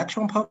is the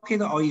electron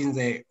pocket or in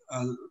the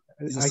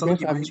third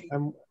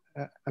dimension?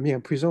 I mean,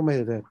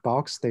 presumably the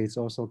bulk states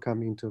also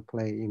come into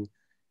play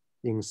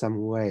in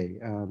some way.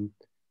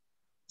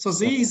 So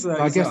Z is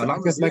I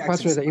guess my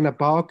question is, in a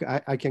bulk,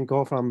 I can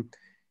go from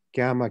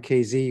gamma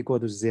kz equal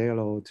to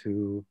 0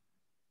 to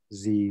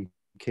Z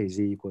kz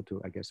equal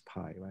to, I guess,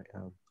 pi, right?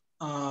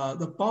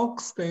 The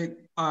bulk state,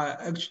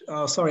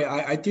 sorry,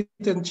 I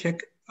didn't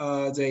check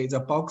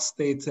the bulk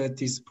state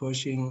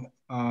dispersion.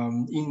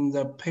 In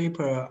the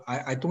paper,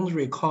 I don't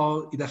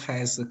recall it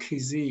has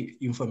kz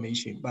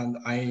information, but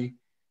I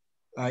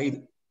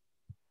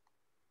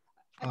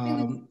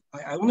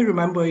only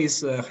remember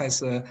it has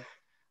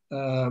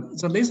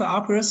the laser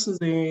uppers,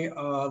 the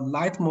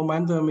light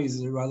momentum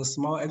is rather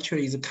small.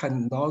 Actually, it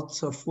cannot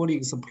fully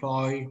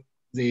exploit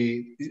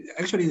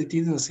actually it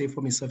didn't say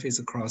for me surface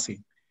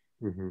crossing.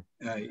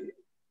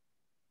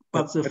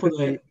 But for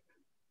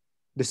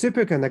the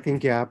superconducting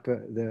gap,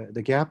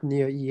 the gap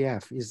near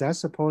EF, is that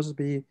supposed to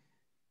be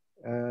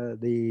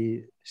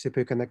the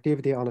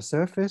superconductivity on the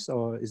surface,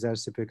 or is that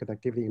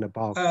superconductivity in the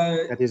bulk?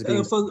 That is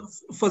being...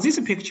 for this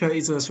picture,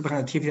 it's a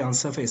superconductivity on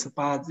surface,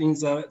 but in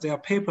their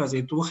paper,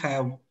 they do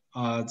have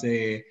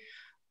the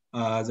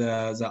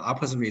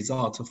opposite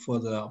result for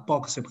the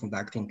bulk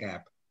superconducting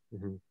gap.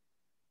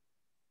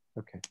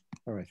 Okay,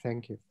 all right,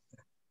 thank you.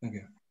 Thank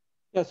you.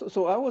 Yeah,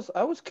 so I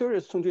was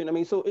curious, Congjun. I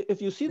mean, so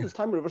if you see this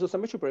time reversal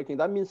symmetry breaking,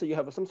 that means that you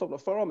have some sort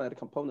of ferromagnetic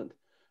component.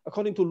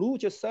 According to Lou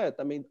just said,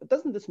 I mean,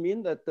 doesn't this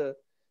mean that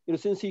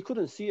since he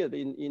couldn't see it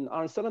in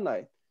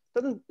Iron-Chalcogenide,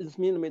 doesn't this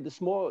mean the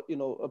small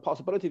a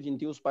possibility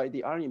induced by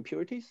the iron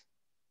impurities?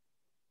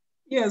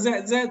 Yeah,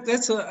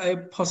 that's a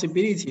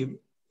possibility.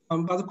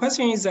 But the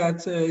question is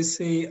that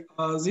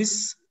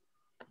this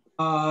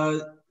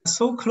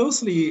so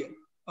closely.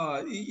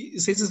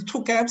 These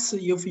 2 gaps,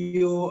 if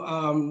you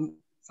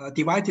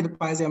divided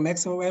by their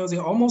maximum value, they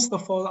almost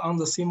fall on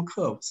the same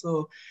curve.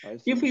 So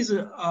if it's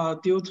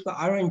due to the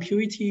iron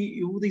impurity,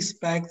 you would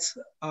expect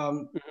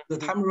the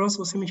time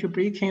reversal symmetry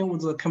breaking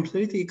would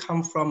completely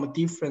come from a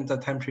different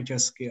temperature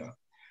scale.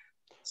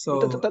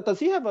 So does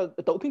he have a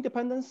doping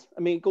dependence?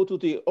 I mean, go to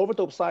the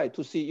overdope side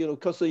to see,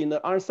 because in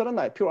the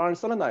iron-selenide, pure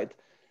iron-selenide,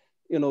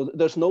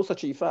 there's no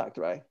such effect,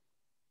 right?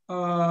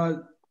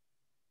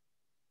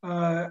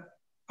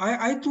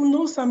 I do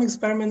know some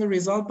experimental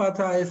result, but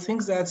I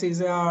think that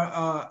they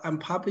are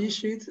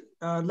unpublished.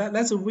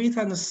 Let's wait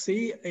and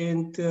see.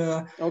 And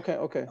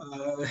okay.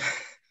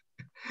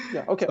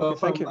 Yeah. Okay. So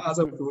thank you.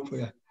 Other group,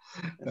 yeah.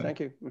 Thank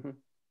you.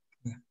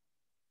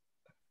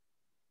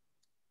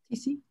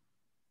 TC.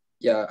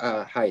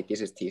 Yeah. Hi.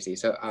 This is TC.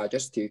 So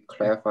just to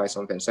clarify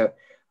something. So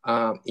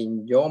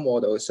in your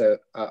model, so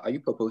are you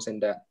proposing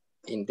that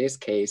in this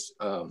case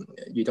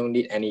you don't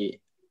need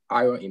any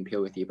iron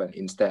impurity, but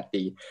instead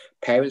the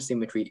parent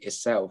symmetry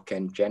itself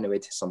can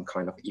generate some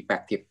kind of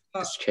effective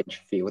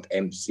exchange field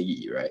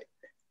MC, right?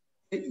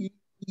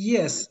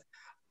 Yes,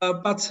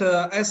 but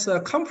as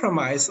a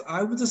compromise,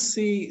 I would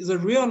say the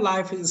real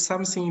life is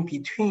something in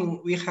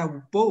between. We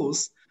have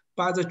both,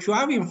 but the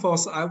driving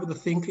force I would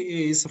think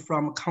is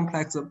from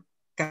complex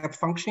gap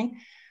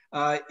function.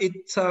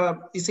 Its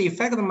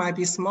effect might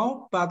be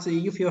small, but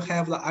if you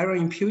have the iron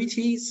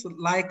impurities,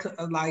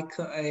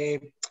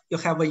 you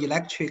have an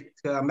electric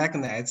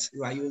magnet,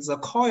 right? The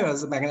coil,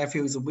 the magnetic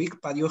field is weak,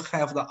 but you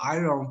have the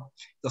iron,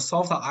 the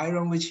soft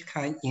iron, which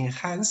can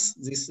enhance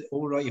this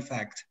overall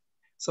effect.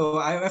 So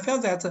I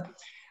felt that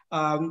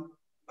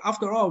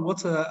after all,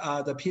 what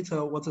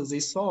they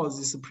saw is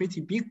this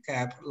pretty big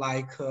gap,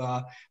 like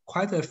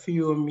quite a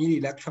few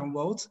milli-electron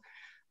volts.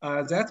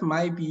 That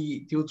might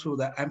be due to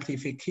the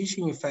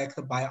amplification effect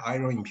by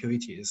iron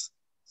impurities.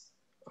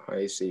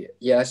 I see.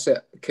 Yes,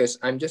 because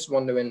I'm just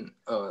wondering,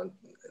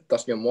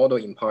 does your model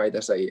imply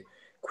there's a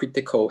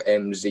critical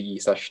MZ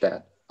such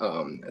that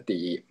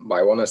the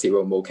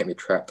by-1 mole can be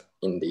trapped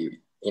in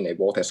a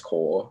vortex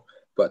core,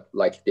 but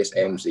like this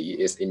MZ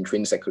is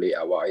intrinsically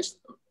arised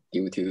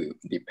due to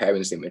the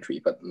parent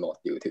symmetry, but not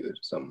due to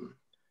some.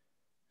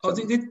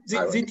 They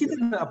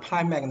didn't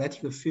apply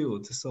magnetic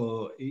field,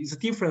 so it's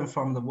different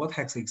from the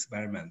vortex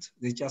experiment.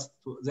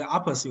 The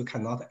opposite, you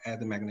cannot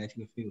add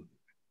magnetic field.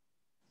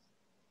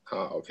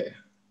 Okay,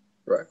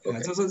 right.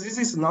 Okay. So this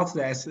is not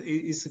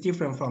it's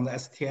different from the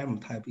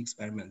STM type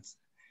experiments.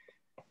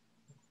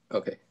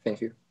 Okay, thank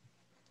you.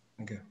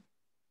 Okay.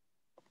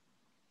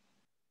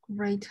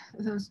 Great.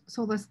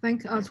 So let's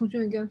thank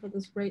Congjun again for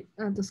this great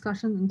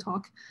discussion and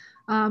talk.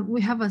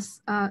 We have a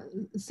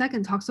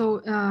second talk.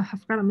 So I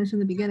forgot to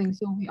mention in the beginning.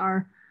 So we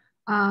are,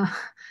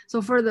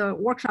 so for the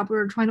workshop,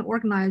 we're trying to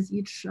organize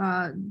each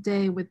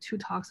day with 2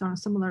 talks on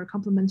similar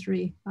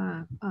complementary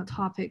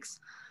topics.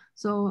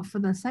 So for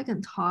the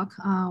second talk,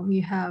 we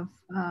have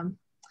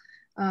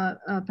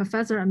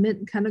Professor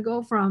Amit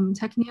Kanigel from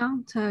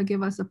Technion to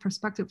give us a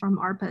perspective from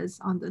ARPAs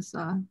on this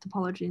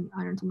topology in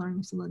iron to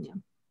learn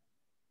selenium.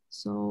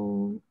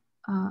 So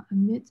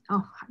Amit,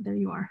 oh, there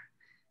you are.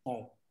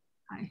 Hi.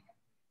 Hi.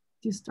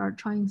 Do you start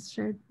trying to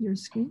share your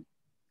screen?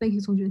 Thank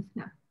you, Congjun.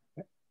 Yeah.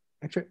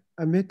 Actually,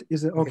 Amit,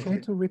 is it okay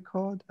to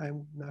record?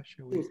 I'm not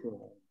sure.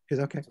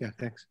 It's okay. Yeah,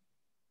 thanks.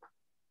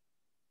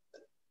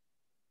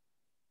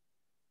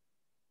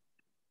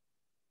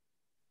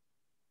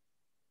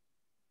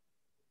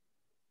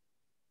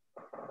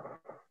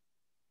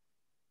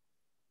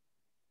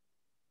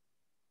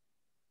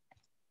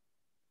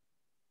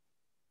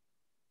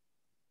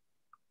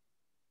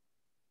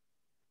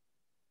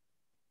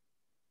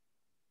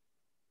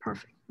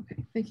 Perfect. Okay.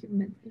 Thank you,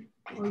 Amit.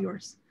 All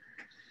yours.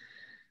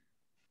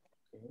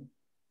 Okay.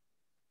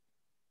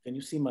 Can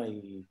you see my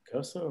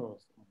cursor? Or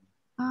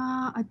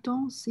I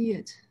don't see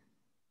it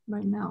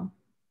right now.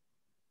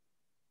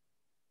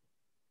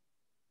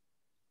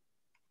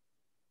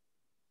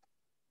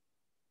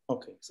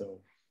 Okay, so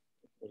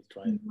we'll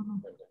try.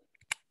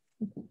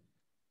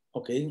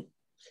 Okay,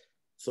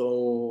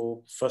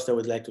 so first I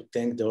would like to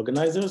thank the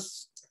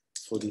organizers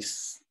for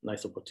this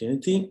nice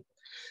opportunity.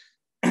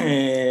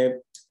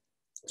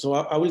 So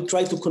I will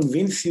try to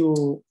convince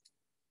you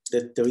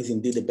that there is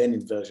indeed a band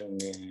inversion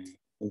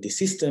in the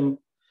system,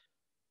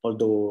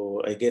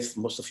 although I guess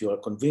most of you are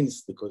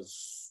convinced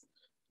because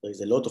there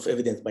is a lot of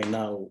evidence by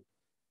now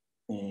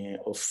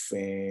of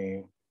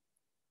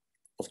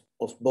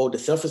both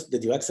the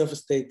Dirac surface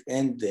state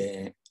and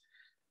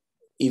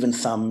even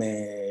some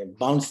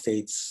bound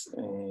states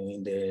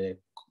in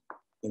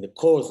the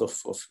cores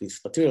of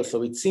this material.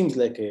 So it seems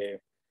like a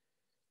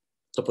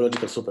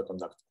topological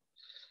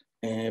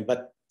superconductor.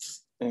 But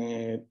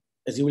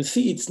as you will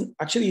see,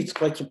 it's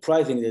quite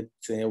surprising that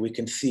we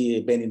can see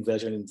a band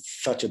inversion in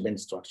such a band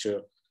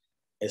structure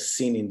as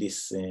seen in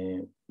this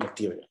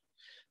material.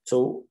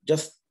 So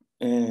just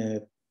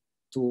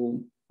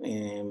to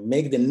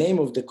make the name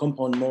of the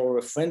compound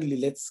more friendly,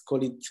 let's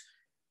call it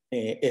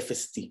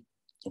FST,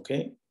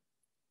 okay?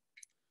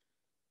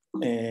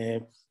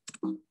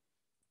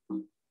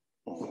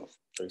 Oh,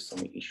 there is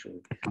some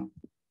issue.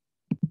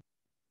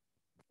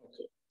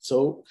 Okay,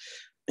 so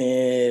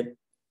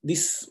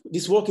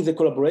This work is a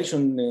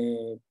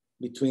collaboration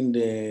between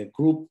the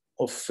group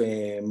of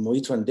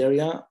Moitro and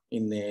Deria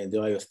in the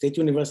Ohio State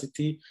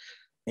University,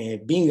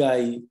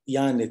 Bingai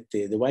Yan at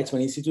the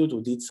Weizmann Institute,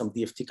 who did some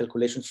DFT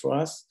calculations for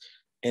us,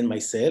 and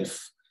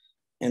myself.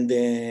 And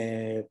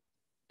the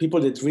people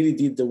that really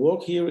did the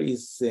work here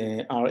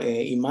are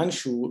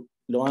Imanshu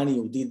Loani,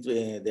 who did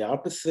the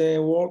ARPES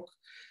work,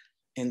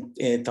 and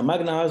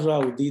Tamagna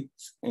Azra, who did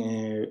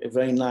a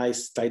very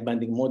nice tight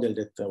binding model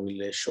that I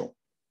will show.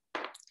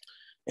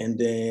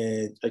 And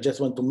I just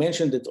want to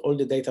mention that all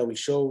the data we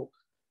show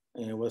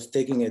was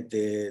taken at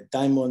the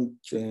Diamond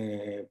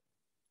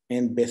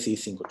and Bessie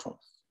synchrotrons.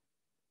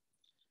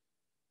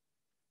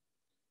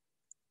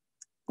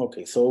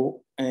 Okay,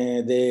 so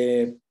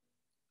the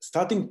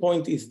starting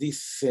point is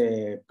this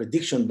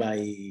prediction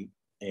by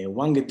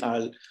Wang et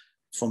al.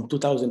 From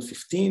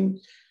 2015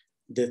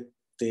 that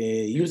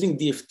using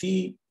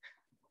DFT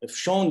have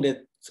shown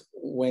that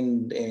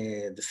when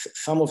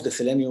some of the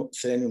selenium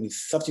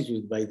is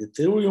substituted by the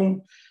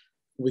tellurium,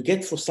 we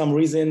get for some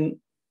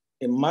reason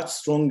a much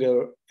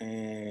stronger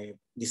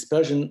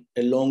dispersion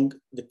along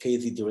the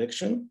KZ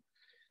direction.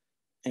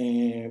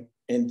 And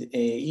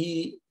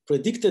he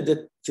predicted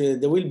that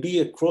there will be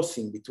a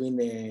crossing between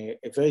a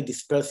very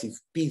dispersive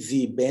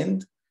PZ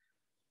band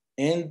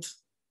and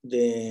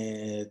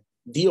the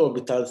d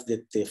orbitals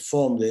that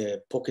form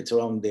the pockets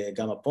around the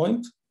gamma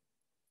point.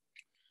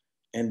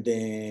 And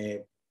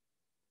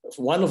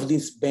one of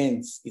these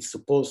bands is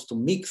supposed to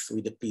mix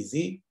with the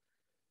PZ,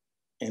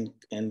 and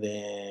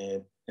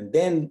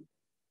then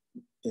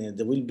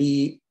there will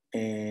be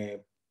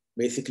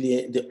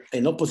basically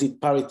an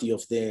opposite parity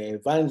of the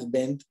valence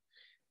band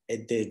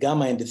at the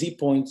gamma and the Z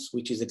points,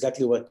 which is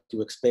exactly what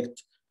you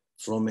expect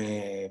from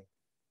a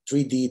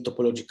 3D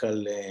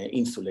topological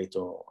insulator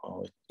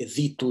or a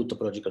Z2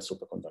 topological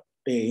superconductor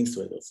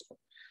insulator.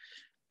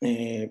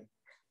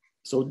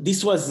 So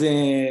this was,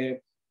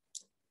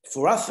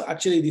 for us,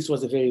 actually, this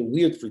was a very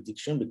weird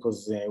prediction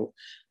because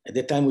at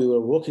that time we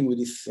were working with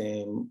this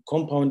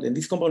compound, and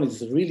this compound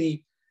is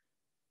really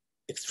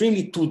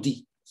extremely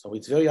 2D. So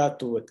it's very hard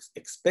to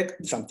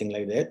expect something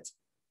like that.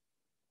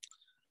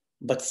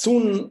 But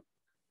soon,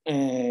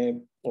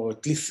 or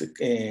at least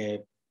 2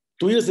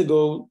 years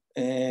ago,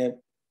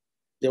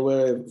 there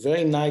were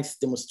very nice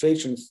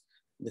demonstrations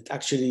that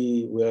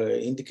actually were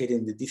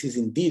indicating that this is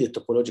indeed a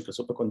topological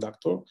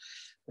superconductor.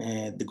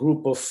 The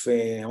group of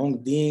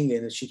Hong Ding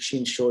and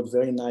Shixin showed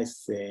very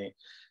nice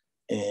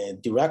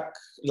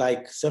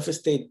Dirac-like surface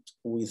state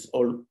with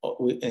all,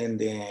 and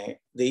they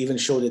even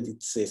showed that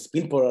it's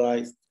spin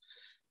polarized.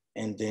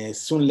 And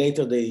soon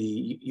later, they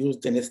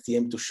used an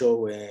STM to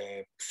show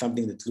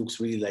something that looks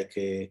really like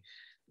a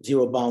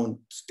zero bound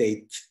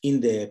state in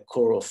the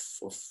core of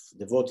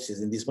the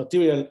vortices in this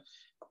material.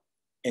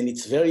 And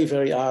it's very,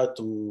 very hard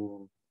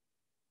to,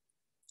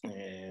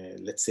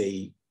 let's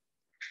say,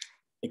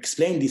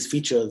 explain these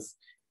features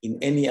in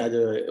any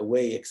other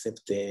way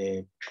except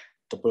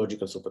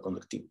topological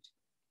superconductivity.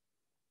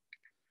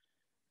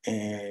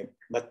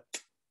 But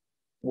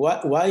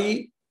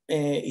why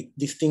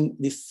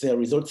this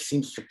result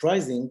seems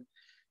surprising?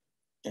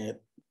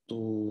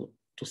 To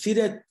see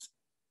that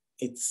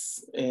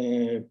it's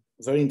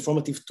very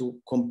informative to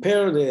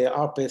compare the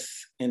RPES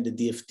and the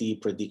DFT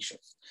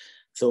predictions.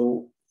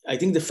 So I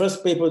think the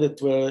first paper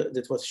that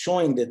was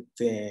showing that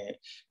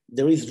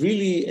there is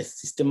really a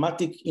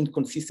systematic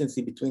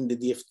inconsistency between the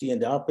DFT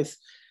and the RPES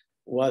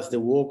was the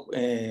work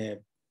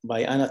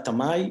by Anna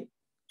Tamai,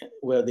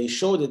 where they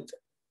showed that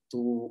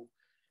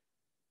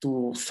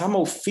to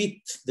somehow fit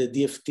the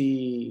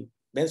DFT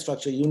band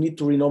structure, you need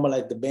to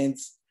renormalize the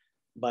bands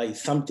by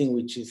something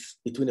which is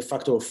between a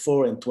factor of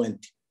 4 and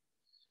 20.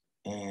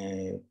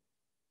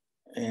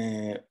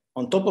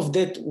 On top of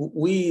that,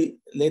 we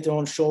later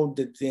on showed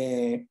that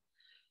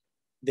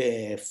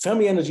the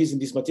Fermi energies in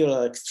this material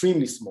are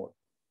extremely small,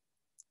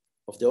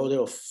 of the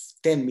order of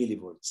 10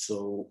 millivolts.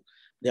 So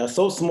they are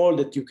so small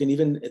that you can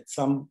even at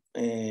some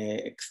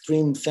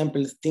extreme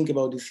samples think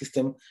about this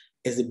system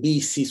as a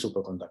BEC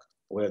superconductor,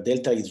 where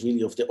delta is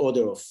really of the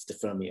order of the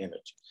Fermi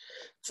energy.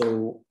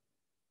 So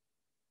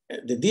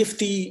the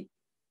DFT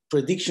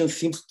prediction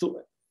seems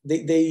to,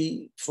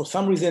 they for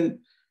some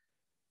reason,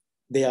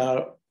 they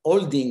are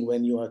holding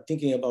when you are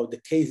thinking about the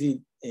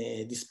KZ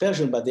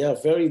dispersion, but they are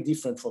very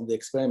different from the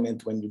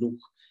experiment when you look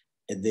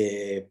at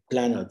the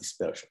planar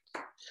dispersion.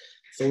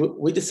 So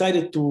we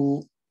decided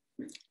to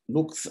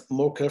look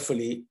more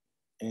carefully,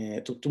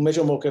 to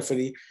measure more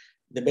carefully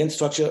the band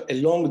structure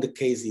along the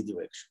KZ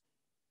direction.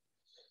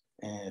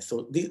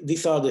 So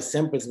these are the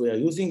samples we are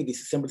using.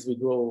 These samples we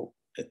grow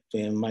at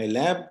my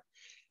lab.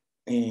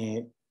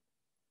 I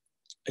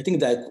think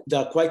that they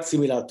are quite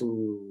similar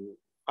to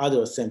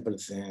other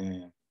samples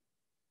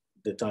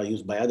that are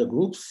used by other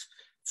groups.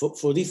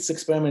 For these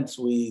experiments,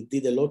 we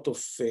did a lot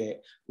of,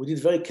 we did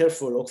very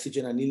careful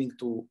oxygen annealing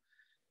to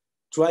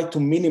try to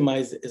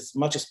minimize as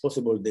much as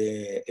possible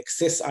the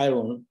excess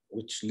iron,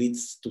 which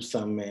leads to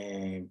some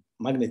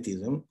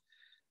magnetism.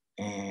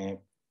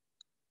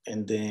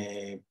 And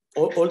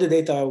all the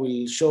data I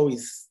will show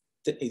is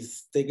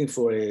is taken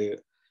for a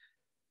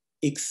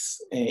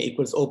x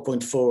equals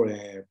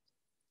 0.4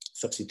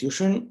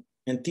 substitution,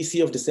 and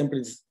TC of the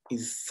sample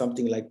is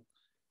something like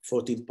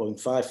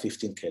 14.5,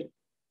 15 Kelvin.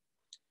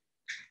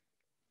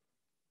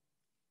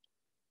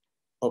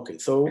 Okay,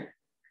 so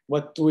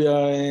what we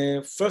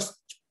are first,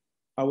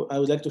 I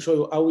would like to show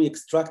you how we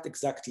extract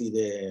exactly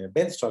the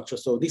band structure.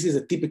 So this is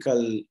a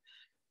typical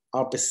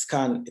RPES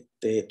scan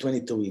at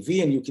 22 eV,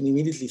 and you can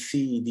immediately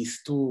see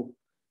these two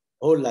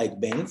hole-like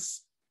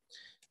bands.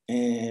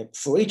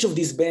 For each of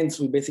these bands,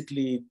 we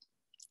basically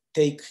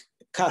take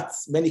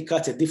cuts, many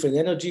cuts at different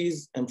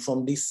energies, and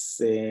from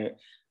this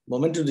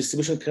momentum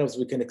distribution curves,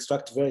 we can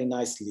extract very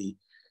nicely.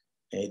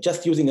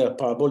 Just using a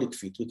parabolic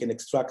fit, we can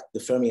extract the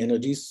Fermi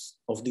energies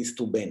of these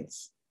two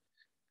bands.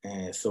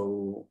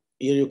 So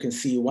here you can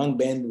see one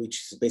band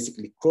which is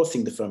basically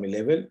crossing the Fermi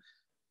level.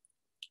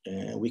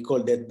 We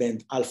call that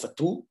band alpha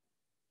 2.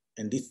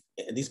 And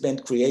this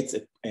band creates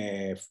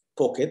a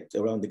pocket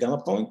around the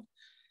gamma point.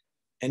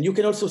 And you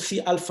can also see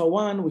alpha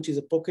 1, which is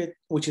a pocket,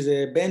 which is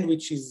a band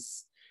which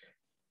is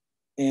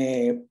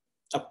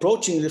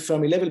approaching the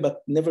Fermi level,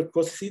 but never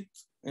crosses it.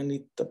 And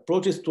it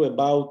approaches to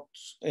about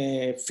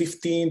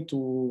 15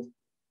 to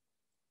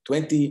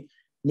 20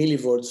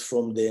 millivolts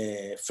from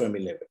the Fermi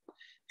level.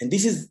 And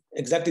this is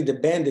exactly the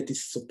band that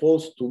is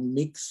supposed to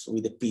mix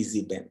with the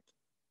PZ band.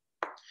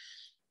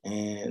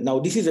 Now,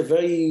 this is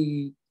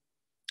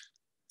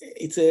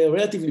it's a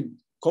relatively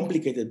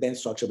complicated band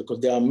structure because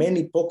there are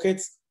many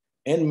pockets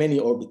and many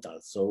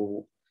orbitals.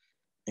 So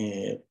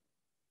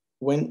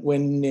when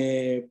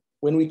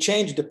we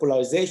change the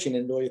polarization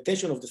and the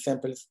orientation of the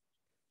samples,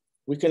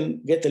 we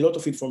can get a lot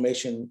of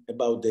information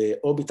about the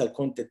orbital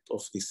content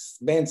of these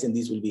bands, and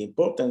this will be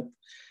important.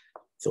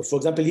 So for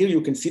example, here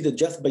you can see that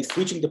just by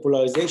switching the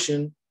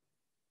polarization,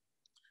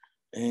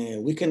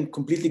 we can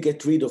completely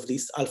get rid of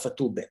this alpha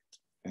 2 band,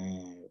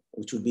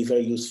 which would be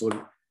very useful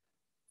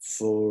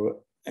for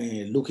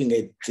looking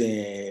at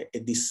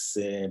this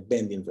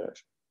band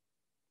inversion.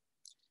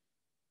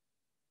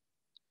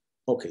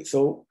 Okay,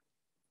 so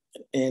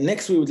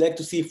next we would like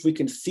to see if we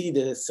can see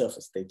the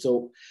surface state.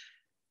 So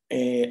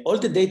all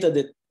the data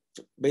that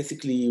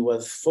basically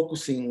was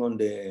focusing on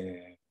the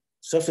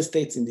surface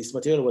states in this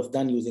material was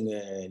done using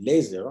a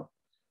laser,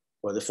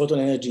 where the photon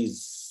energy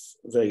is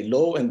very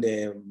low and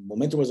the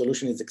momentum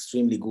resolution is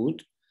extremely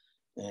good.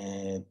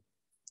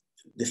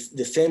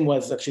 The same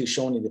was actually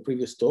shown in the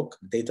previous talk,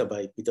 data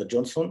by Peter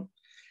Johnson.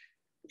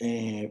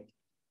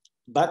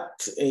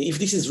 But if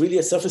this is really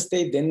a surface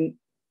state, then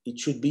it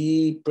should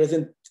be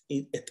present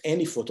at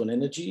any photon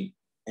energy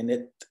and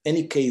at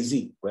any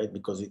KZ, right?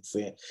 Because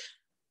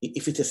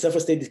if it's a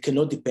surface state, it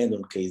cannot depend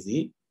on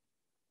KZ.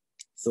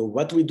 So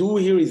what we do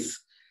here is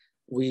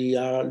we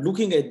are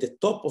looking at the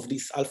top of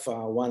this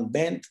alpha 1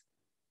 band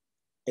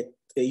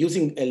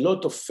using a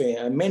lot of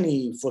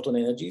many photon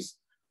energies.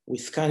 We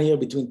scan here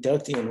between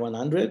 30 and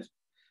 100.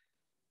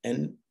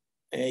 And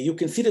you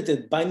can see that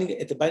at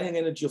the binding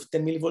energy of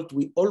 10 millivolt,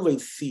 we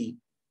always see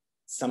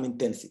some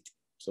intensity.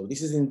 So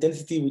this is an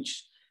intensity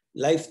which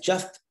lies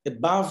just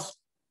above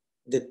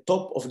the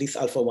top of this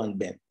alpha 1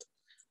 band.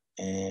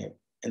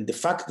 And the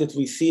fact that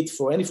we see it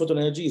for any photon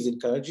energy is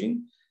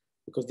encouraging,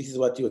 because this is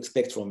what you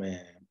expect from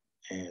a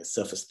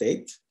surface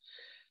state.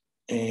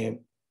 In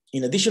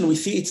addition, we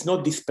see it's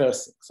not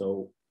dispersing.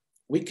 So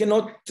we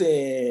cannot,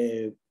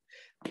 in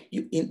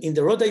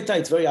the raw data,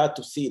 it's very hard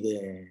to see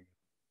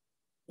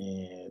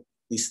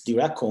this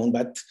Dirac cone,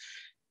 but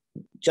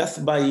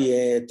just by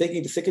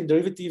taking the second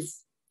derivative,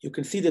 you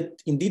can see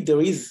that indeed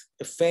there is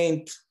a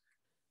faint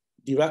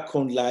Dirac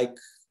cone-like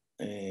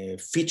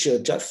feature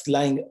just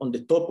lying on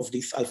the top of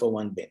this alpha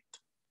 1 band.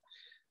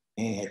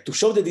 To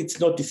show that it's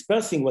not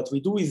dispersing, what we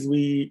do is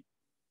we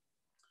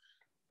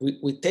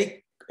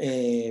take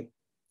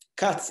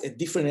cuts at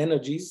different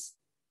energies,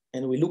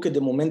 and we look at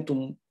the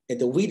momentum, at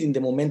the width in the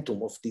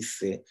momentum of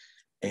these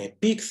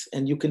peaks,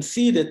 and you can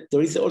see that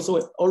there is also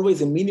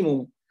always a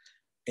minimal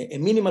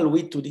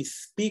width to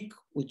this peak,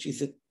 which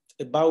is at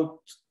about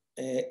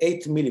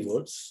 8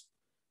 millivolts,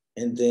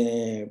 and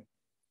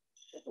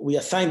we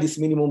assign this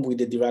minimum with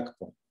the Dirac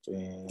point,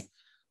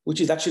 which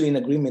is actually in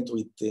agreement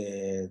with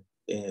the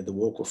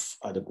work of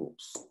other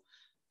groups.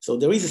 So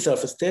there is a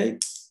surface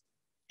state,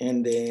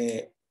 and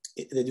the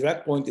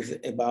Dirac point is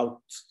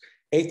about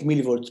 8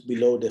 millivolts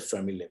below the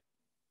Fermi level.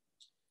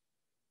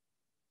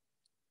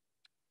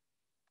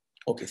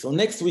 Okay, so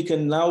next we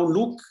can now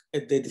look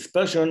at the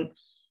dispersion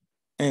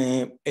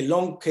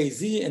along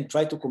KZ and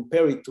try to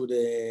compare it to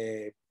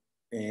the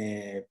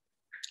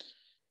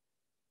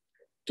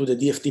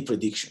DFT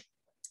prediction.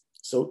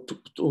 So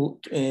to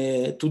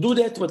do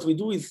that, what we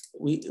do is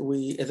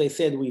we, as I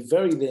said, we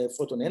vary the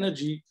photon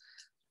energy,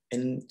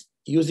 and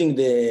using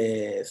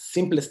the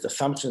simplest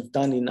assumptions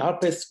done in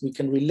RPES, we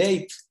can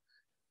relate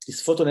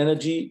this photon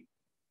energy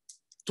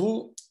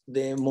to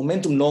the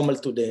momentum normal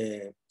to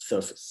the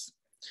surface.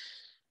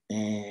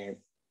 And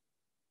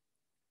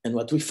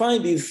what we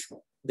find is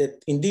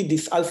that indeed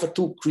this alpha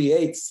 2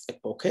 creates a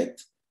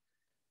pocket,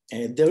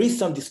 and there is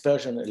some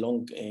dispersion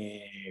along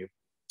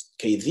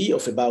kz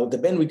of about, the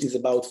bandwidth is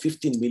about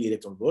 15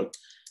 milli-electron volt.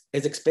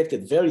 As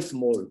expected, very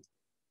small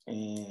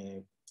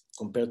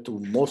compared to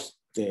most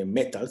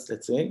metals,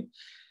 let's say.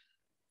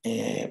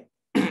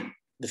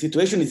 The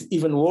situation is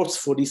even worse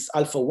for this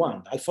alpha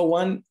 1. Alpha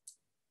 1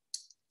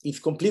 is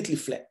completely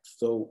flat.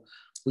 So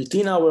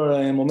within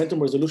our momentum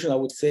resolution, I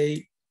would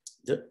say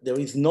that there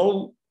is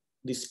no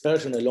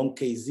dispersion along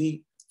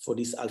kz for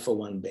this alpha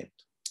 1 band.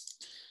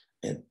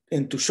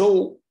 And to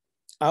show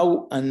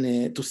how,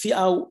 and to see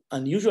how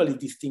unusual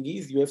this thing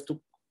is, you have to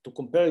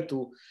compare it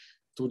to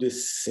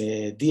this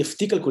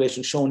DFT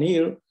calculation shown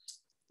here,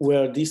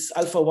 where this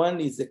alpha 1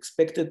 is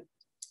expected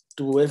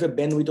to have a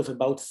bandwidth of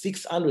about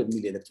 600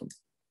 milli-electrons.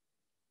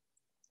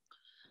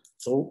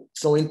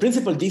 So in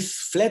principle, this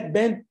flat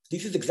band,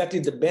 this is exactly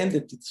the band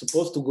that it's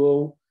supposed to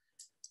go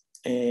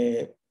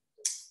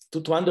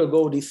to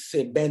undergo this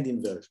band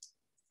inversion.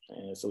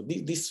 So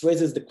this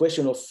raises the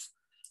question of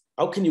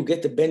how can you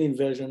get a band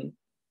inversion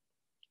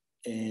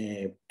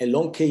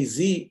along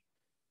kz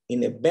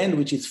in a band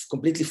which is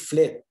completely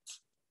flat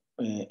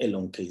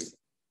along kz.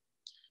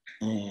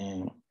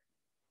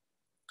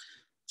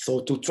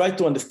 So to try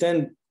to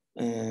understand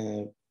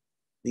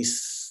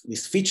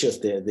these features,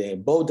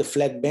 both the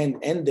flat band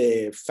and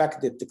the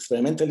fact that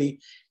experimentally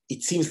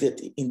it seems that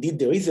indeed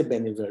there is a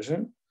band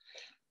inversion,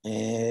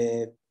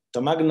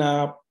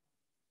 Tamagna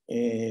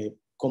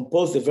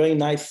composed a very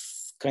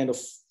nice kind of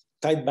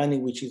tight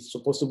banding, which is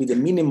supposed to be the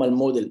minimal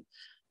model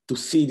to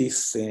see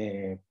these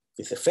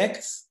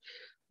effects.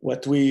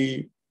 What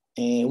we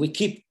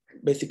keep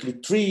basically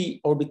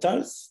 3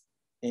 orbitals,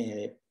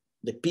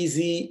 the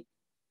PZ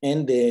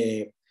and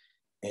the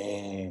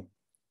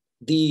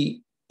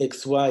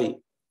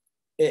DXY,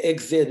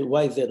 XZ,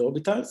 YZ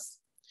orbitals.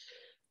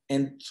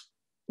 And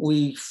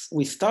we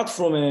start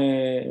from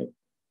a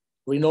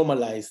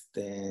renormalized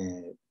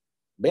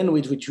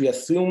bandwidth, which we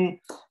assume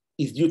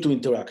is due to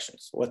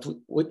interactions.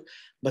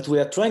 But we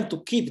are trying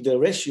to keep the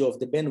ratio of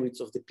the bandwidths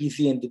of the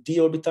PZ and the D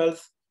orbitals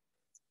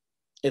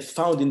as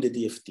found in the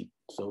DFT.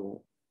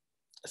 So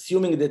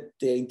assuming that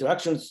the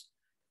interactions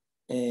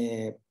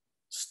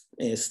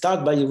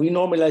start by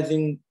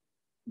renormalizing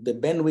the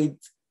bandwidth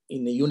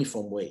in a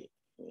uniform way.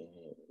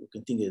 You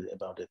can think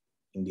about it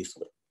in this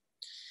way.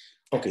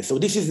 Okay, so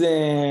this is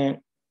the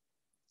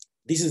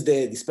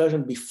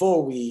dispersion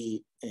before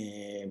we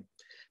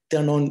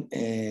turn on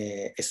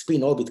a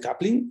spin orbit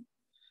coupling.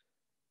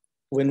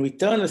 When we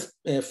turn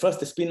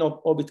first a spin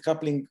orbit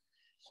coupling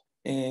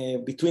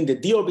between the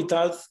d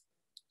orbitals,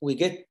 we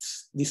get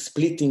this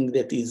splitting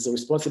that is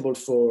responsible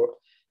for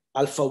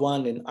alpha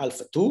 1 and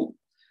alpha 2.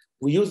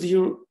 We use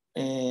here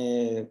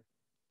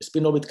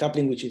spin orbit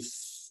coupling, which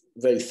is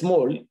very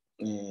small.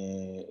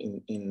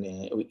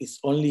 It's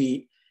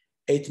only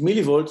 8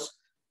 millivolts,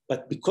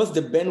 but because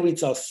the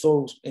bandwidths are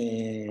so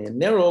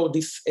narrow,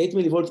 this 8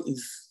 millivolts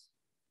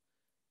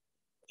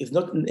is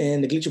not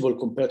negligible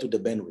compared to the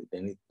bandwidth,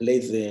 and it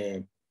plays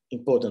an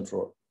important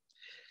role.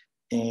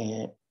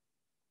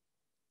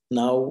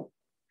 Now,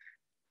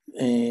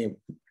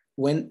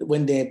 when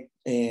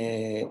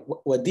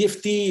what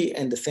DFT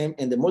and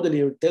the model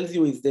here tells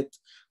you is that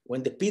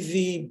when the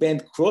PZ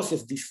band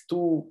crosses these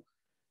 2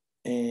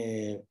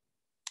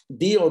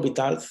 d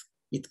orbitals,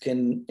 it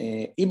can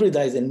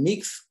hybridize and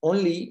mix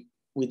only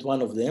with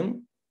one of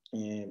them.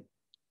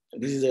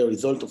 This is a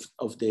result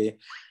of the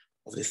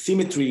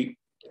symmetry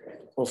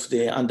of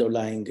the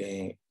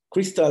underlying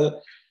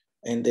crystal,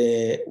 and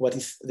what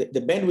is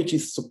the band which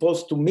is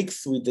supposed to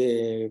mix with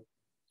the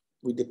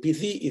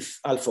PZ is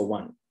alpha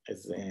 1,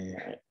 as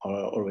I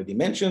already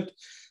mentioned.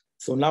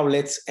 So now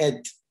let's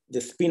add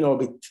the spin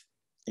orbit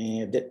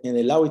and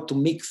allow it to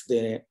mix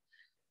the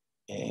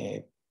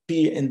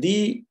P and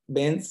D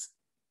bands,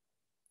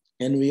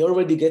 and we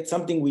already get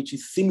something which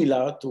is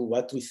similar to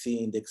what we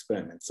see in the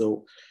experiment.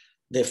 So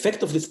the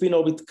effect of the spin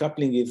orbit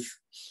coupling is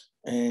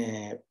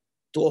to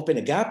open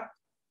a gap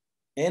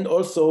and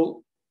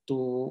also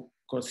to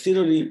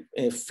considerably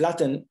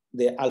flatten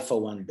the alpha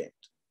 1 band.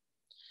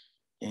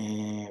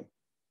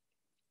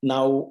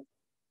 Now,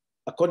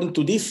 according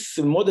to this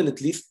model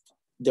at least,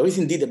 there is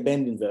indeed a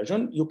band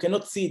inversion. You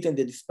cannot see it in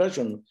the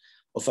dispersion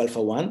of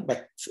alpha 1,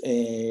 but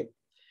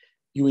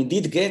you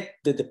indeed get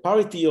that the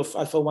parity of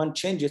alpha 1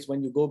 changes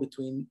when you go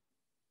between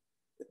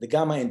the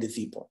gamma and the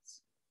Z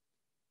points.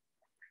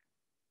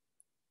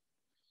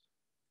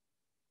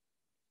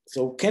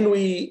 So can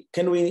we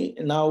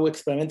now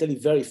experimentally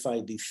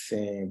verify this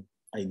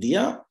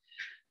idea?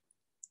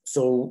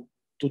 So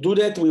to do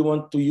that, we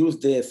want to use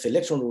the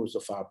selection rules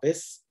of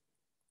RPES,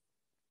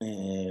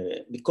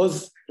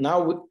 because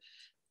now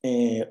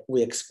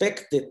we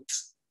expect that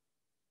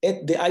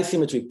at the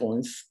I-symmetry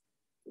points,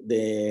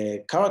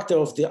 the character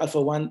of the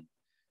alpha 1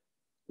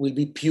 will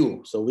be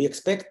pure. So we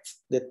expect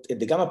that at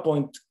the gamma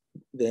point,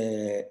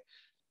 the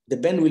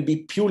band will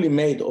be purely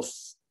made of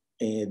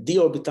d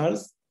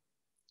orbitals,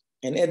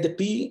 and at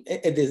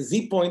the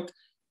Z point,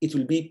 it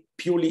will be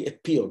purely a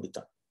p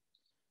orbital.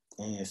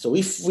 So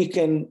if we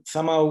can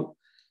somehow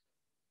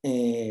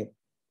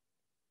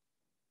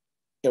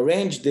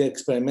arrange the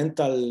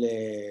experimental,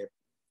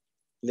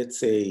 let's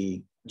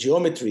say,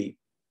 geometry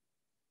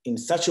in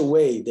such a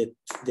way that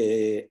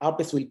the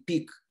RPS will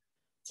peak,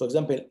 for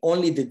example,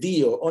 only the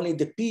D or only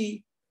the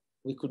P,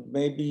 we could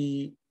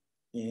maybe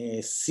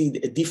see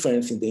a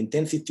difference in the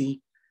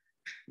intensity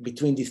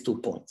between these 2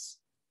 points.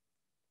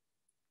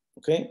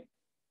 Okay.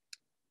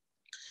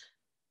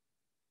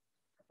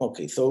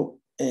 Okay, so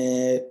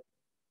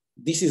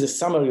this is a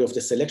summary of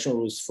the selection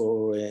rules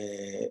for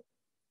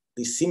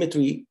this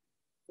symmetry.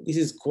 This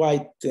is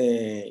quite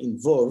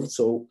involved.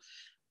 So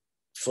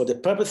for the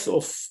purpose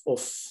of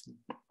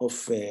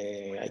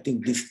I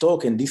think this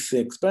talk and this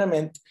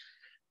experiment,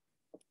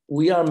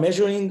 we are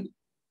measuring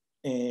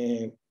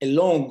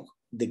along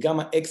the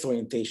gamma X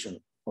orientation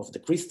of the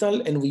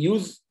crystal, and we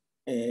use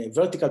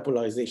vertical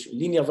polarization,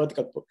 linear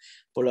vertical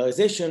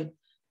polarization.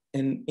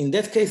 And in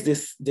that case,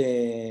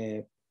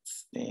 the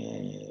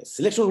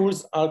selection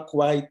rules are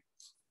quite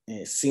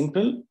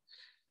simple.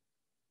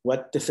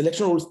 What the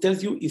selection rules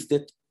tells you is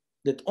that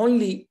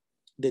only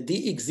the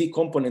dxz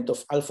component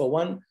of alpha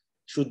 1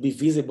 should be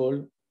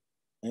visible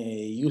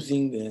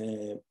using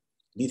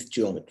this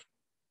geometry.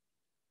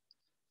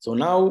 So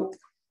now,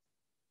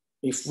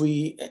 if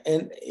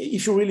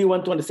you really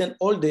want to understand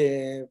all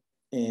the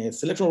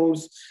selection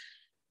rules,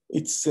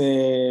 it's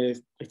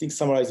I think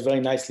summarized very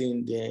nicely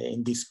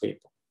in this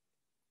paper.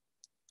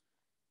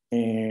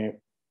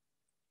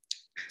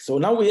 So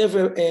now we have,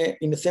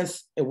 in a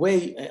sense, a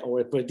way or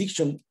a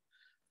prediction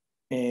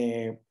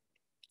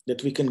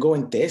that we can go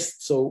and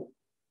test. So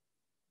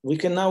we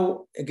can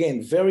now,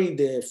 again, vary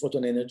the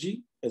photon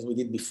energy as we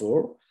did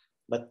before,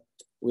 but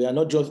we are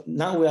not just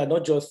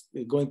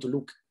going to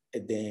look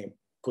at the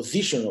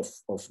position of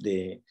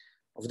the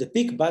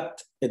peak,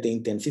 but at the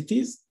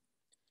intensities.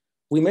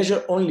 We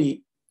measure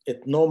only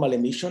at normal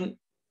emission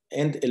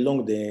and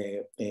along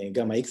the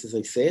gamma X, as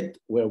I said,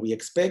 where we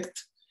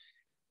expect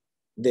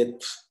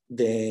that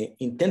the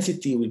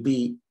intensity will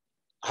be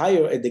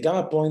higher at the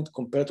gamma point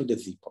compared to the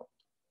Z point.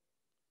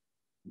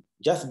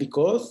 Just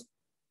because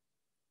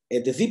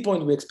at the Z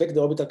point, we expect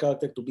the orbital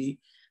character to be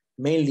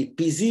mainly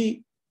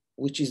PZ,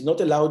 which is not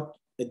allowed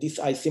at this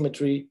high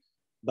symmetry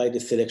by the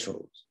selection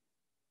rules.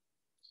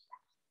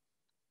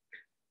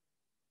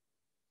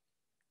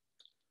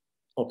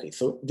 Okay,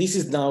 so this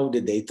is now the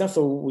data.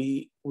 So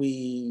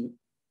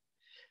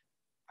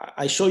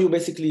I show you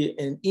basically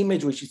an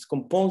image which is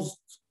composed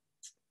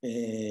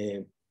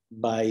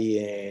by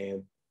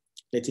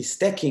that is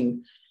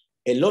stacking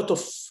a lot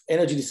of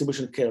energy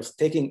distribution curves,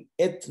 taking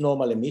at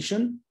normal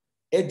emission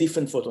at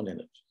different photon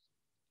energies.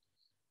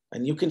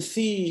 And you can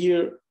see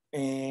here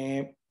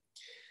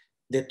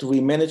that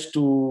we managed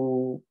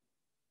to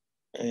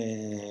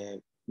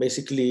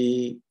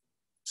basically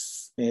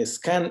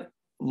scan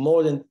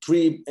more than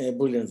 3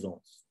 Boolean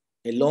zones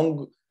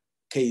along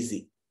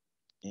KZ.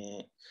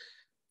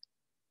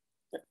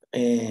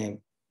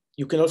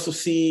 You can also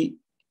see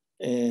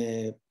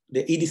the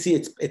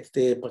EDC at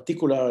the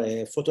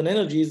particular photon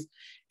energies,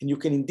 and you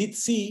can indeed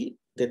see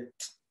that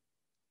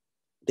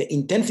the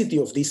intensity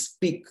of this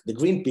peak, the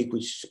green peak,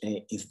 which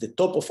is the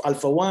top of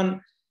alpha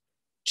 1,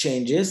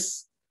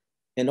 changes.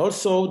 And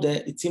also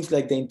it seems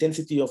like the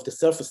intensity of the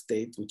surface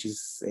state, which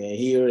is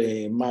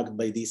here marked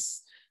by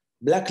this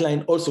black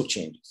line, also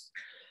changes.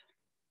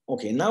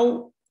 Okay,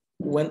 now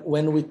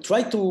when we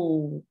try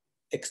to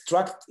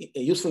extract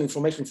useful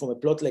information from a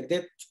plot like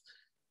that,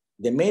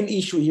 the main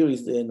issue here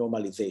is the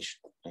normalization.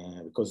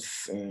 Because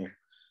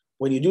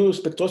when you do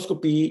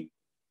spectroscopy,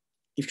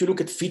 if you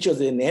look at features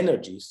and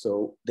energy,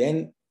 so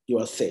then you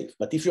are safe.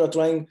 But if you are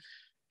trying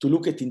to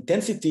look at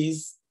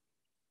intensities,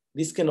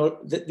 this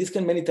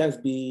can many times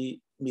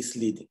be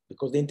misleading,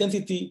 because the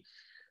intensity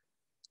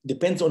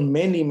depends on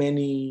many,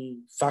 many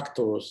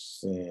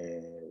factors.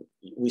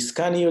 We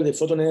scan here the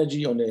photon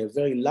energy on a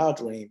very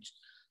large range.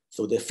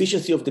 So the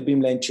efficiency of the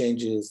beamline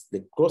changes,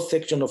 the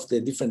cross-section of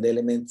the different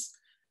elements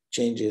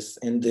changes,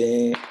 and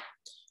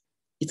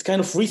it's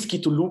kind of risky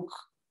to look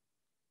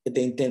at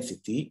the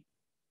intensity.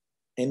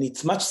 And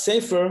it's much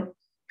safer,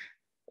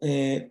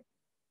 in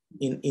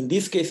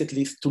this case at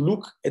least, to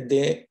look at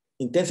the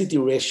intensity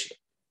ratio.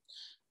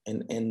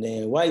 And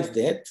why is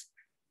that?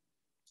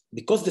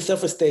 Because the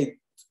surface state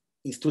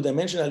is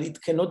two-dimensional,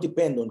 it cannot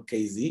depend on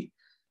KZ.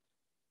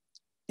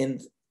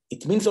 And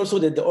it means also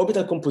that the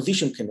orbital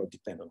composition cannot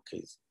depend on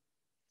KZ.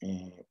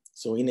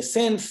 So in a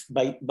sense,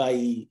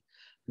 by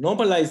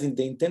normalizing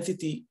the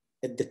intensity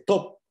at the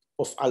top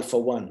of alpha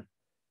 1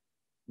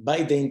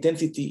 by the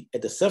intensity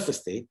at the surface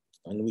state,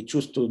 and we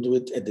choose to do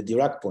it at the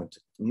Dirac point,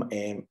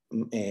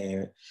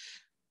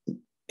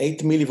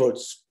 8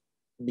 millivolts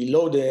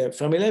below the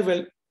Fermi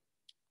level,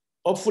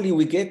 hopefully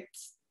we get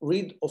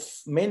rid of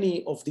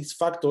many of these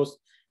factors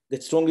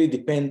that strongly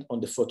depend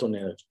on the photon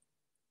energy.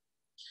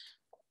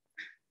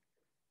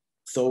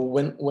 So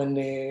when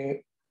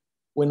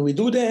we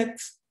do that,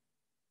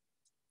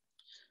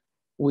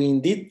 we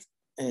indeed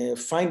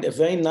find a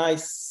very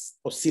nice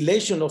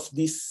oscillation of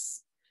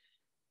this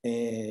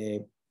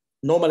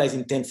normalized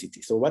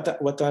intensity. So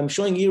what I'm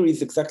showing here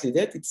is exactly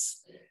that.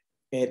 It's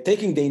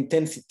taking the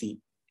intensity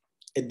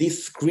at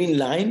this green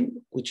line,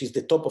 which is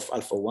the top of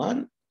alpha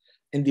 1,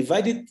 and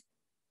divide it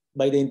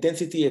by the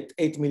intensity at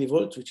 8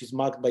 millivolts, which is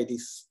marked by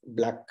this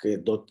black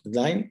dotted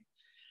line.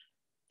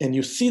 And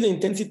you see the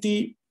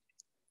intensity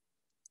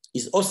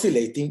is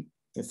oscillating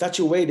in such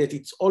a way that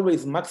it's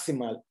always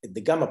maximal at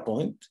the gamma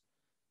point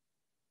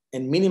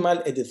and minimal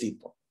at the Z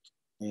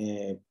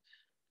point,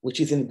 which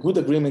is in good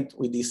agreement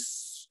with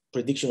this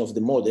prediction of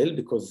the model,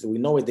 because we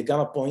know at the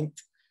gamma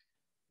point,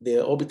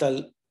 the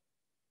orbital,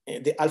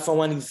 the alpha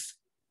one is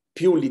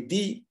purely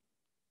D,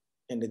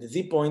 and at the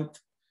Z point,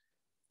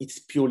 it's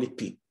purely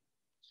P.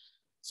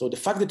 So the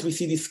fact that we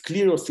see these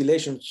clear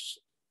oscillations,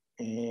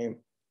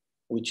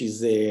 which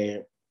is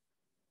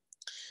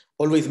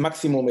always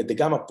maximum at the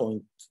gamma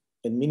point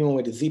and minimum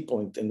at the Z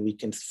point, and we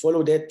can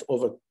follow that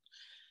over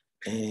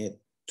 3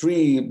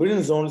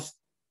 Brillouin zones,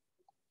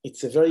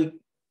 it's a very,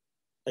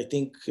 I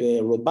think,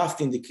 robust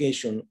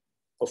indication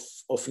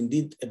of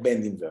indeed a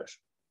band inversion.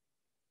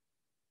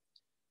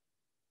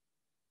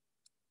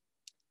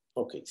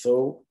 Okay,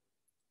 so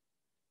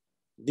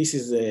this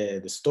is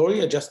the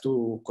story. Just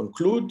to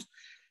conclude,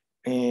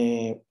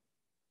 I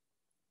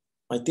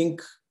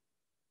think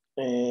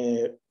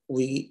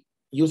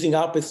using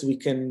RPES, we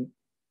can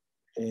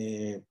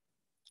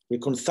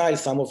reconcile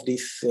some of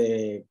these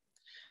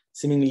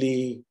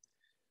seemingly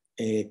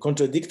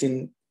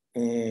contradicting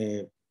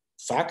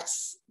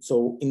facts.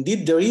 So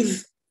indeed, there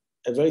is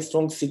a very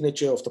strong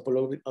signature of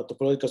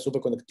topological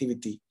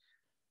superconductivity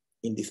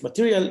in this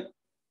material,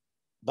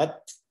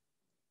 but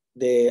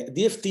the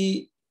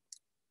DFT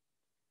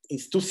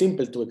is too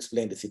simple to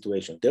explain the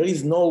situation. There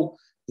is no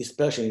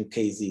dispersion in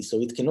KZ, so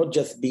it cannot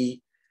just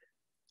be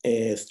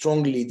a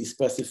strongly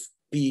dispersive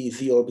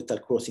PZ orbital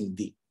crossing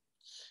D.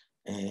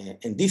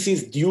 And this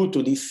is due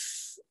to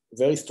these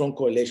very strong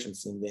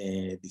correlations in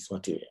this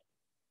material.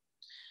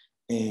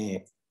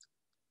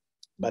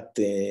 But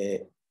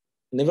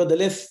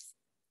nevertheless,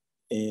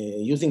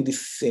 using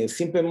this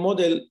simple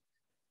model,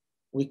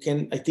 we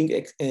can, I think,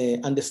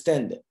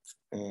 understand it.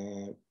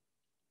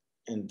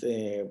 And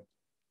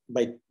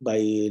by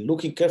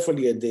looking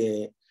carefully at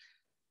the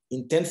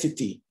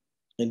intensity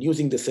and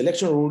using the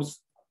selection rules,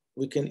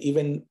 we can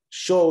even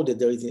show that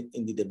there is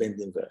indeed a band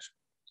inversion.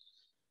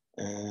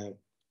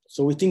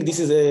 So we think this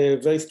is a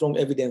very strong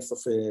evidence of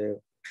a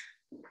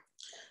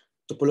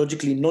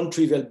topologically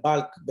non-trivial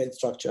bulk band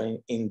structure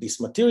in this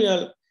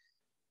material.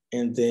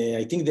 And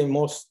I think the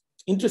most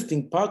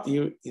interesting part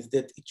here is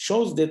that it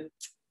shows that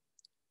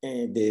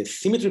the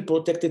symmetry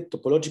protected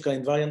topological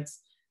invariants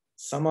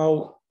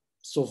somehow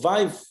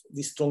survive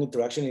this strong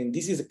interaction. And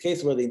this is a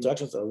case where the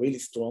interactions are really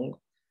strong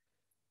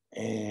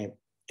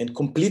and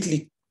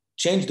completely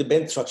change the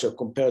band structure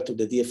compared to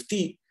the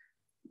DFT.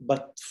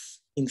 But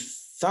in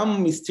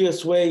some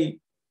mysterious way,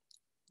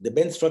 the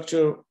band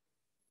structure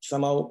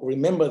somehow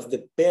remembers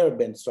the pair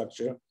band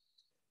structure,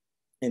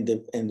 and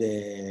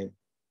the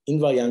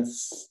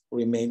invariants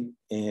remain,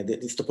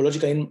 these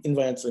topological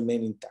invariants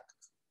remain intact.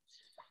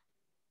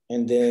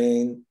 And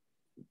then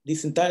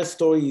this entire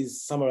story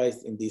is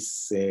summarized in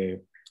this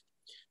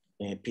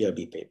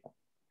PRB paper.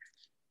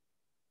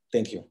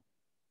 Thank you.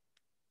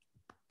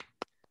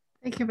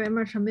 Thank you very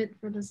much, Amit,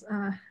 for this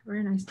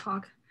very nice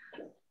talk.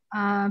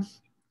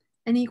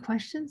 Any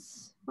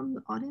questions from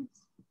the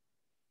audience?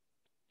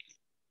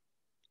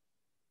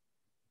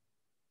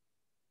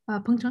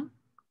 Pengcheng?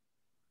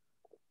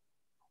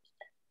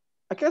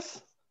 I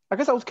guess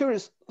I was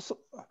curious. So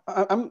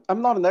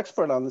I'm not an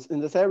expert on this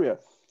in this area.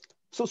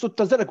 So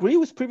does that agree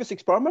with previous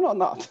experiment or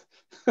not?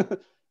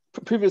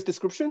 Previous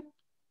description?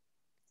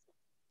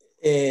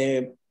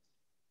 You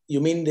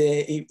mean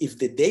if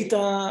the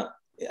data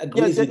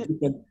agrees with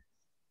different?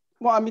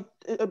 Well, I mean,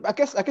 I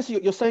guess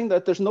you're saying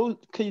that there's no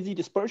KZ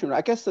dispersion, right?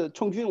 I guess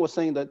Congjun was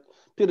saying that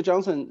Peter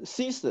Johnson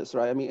sees this,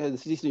 right? I mean,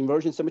 sees the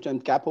inversion, symmetry,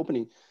 and gap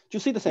opening. Do you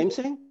see the same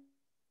thing?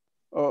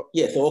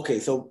 Yes. Okay.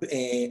 So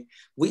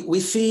we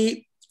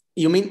see.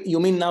 You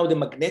mean now the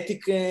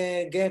magnetic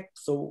gap?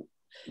 So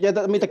yeah,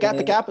 I mean the gap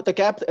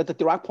at the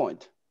Dirac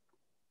point.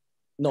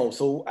 No.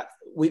 So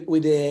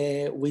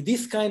with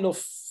this kind of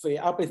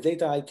RPES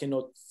data, I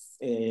cannot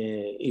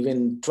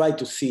even try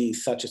to see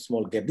such a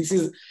small gap. This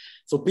is.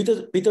 So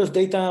Peter's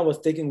data was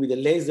taken with a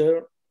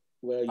laser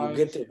where you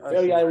get a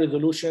very high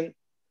resolution,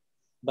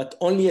 but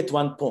only at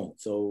one point.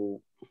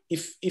 So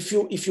if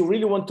you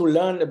really want to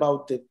learn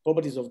about the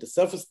properties of the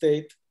surface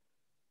state,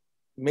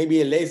 maybe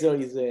a laser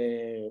is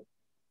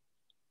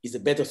a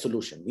better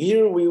solution.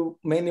 Here we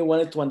mainly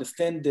wanted to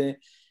understand the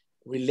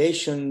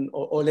relation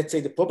or let's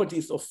say the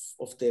properties of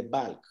the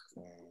bulk.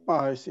 Oh,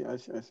 I see.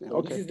 So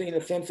okay. This is in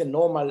a sense a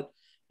normal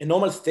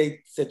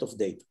set of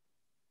data.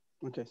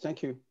 Okay,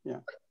 thank you. Yeah.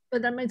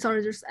 But that might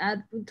just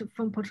add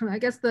from Pengcheng. I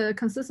guess the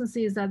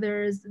consistency is that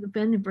there is the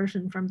band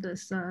inversion from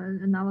this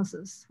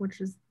analysis, which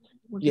is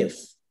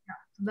yes. Yeah,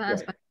 so that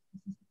aspect.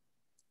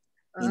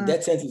 In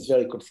that sense, it's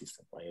very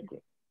consistent. I agree.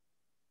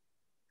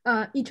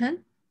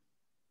 Yichen?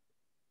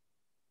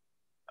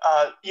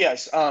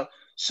 Yes.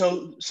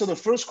 So the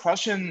first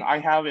question I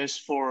have is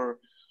for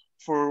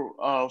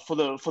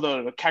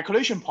the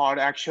calculation part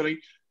actually.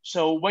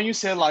 So when you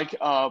say like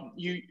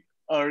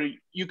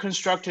you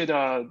constructed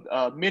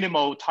a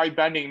minimal tight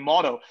bending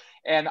model,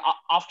 and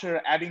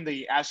after adding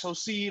the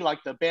SOC,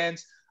 like the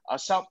bands,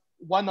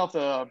 one of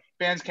the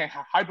bands can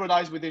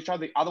hybridize with each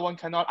other, the other one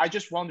cannot. I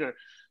just wonder,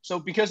 so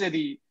because in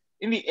the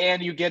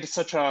end you get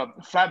such a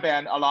flat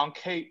band along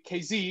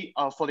KZ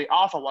for the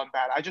alpha 1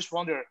 band, I just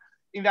wonder,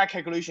 in that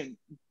calculation,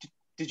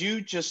 did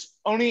you just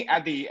only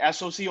add the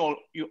SOC, or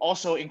you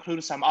also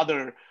include some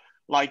other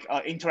like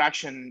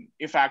interaction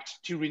effect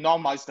to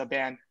renormalize the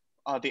band,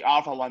 the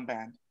alpha 1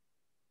 band?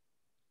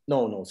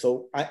 No.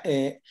 So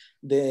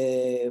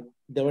the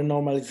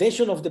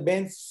renormalization of the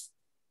bands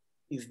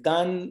is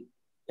done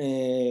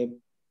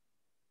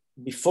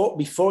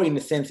before, in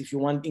a sense, if you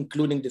want,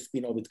 including the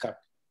spin orbit coupling.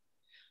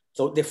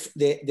 So the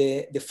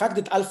fact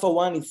that alpha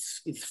 1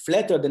 is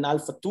flatter than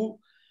alpha 2,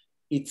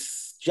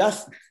 it's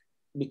just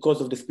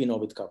because of the spin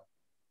orbit coupling.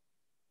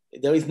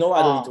 There is no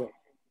other interaction.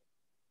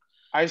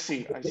 I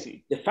see.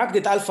 The fact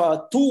that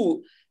alpha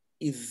 2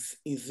 is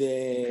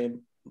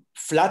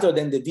flatter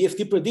than the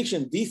DFT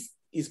prediction, this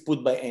is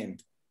put by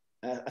end,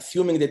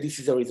 assuming that this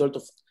is a result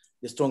of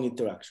the strong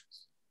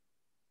interactions.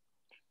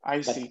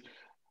 I see.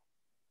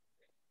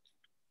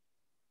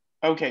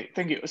 Okay,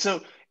 thank you.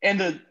 So,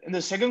 and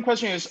the second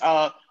question is,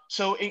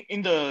 so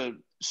in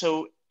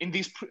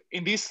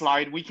this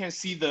slide, we can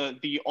see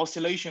the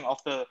oscillation of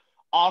the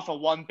alpha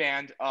 1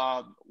 band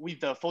with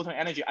the photon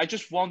energy. I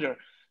just wonder,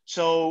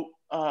 so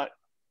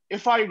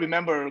if I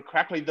remember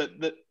correctly,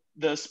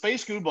 the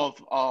space group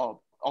of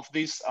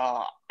this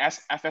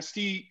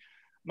FST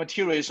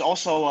material is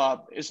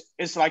also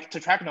is like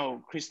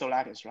tetractile crystal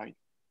lattice, right?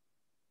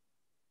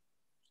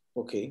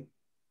 Okay.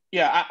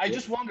 Yeah, I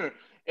just wonder,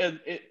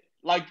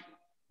 like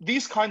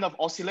this kind of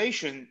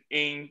oscillation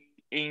in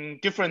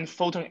different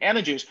photon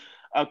energies,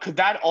 could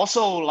that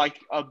also like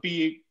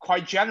be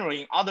quite general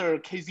in other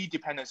KZ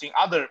dependence, in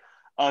other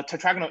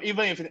tetractile,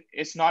 even if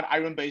it's not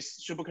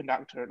iron-based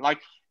superconductor?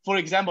 Like, for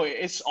example,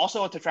 it's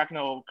also a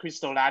tetractile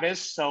crystal lattice,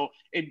 so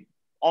it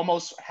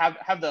almost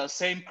have the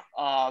same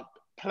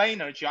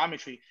planar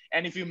geometry.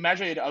 And if you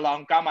measure it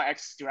along gamma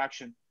x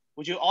direction,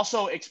 would you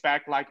also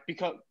expect, like,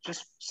 because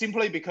just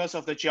simply because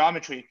of the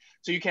geometry,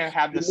 so you can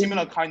have the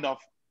similar kind of?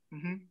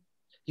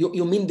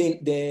 You mean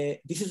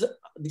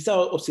these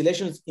are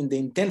oscillations in the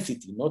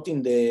intensity, not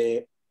in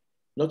the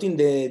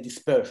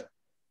dispersion?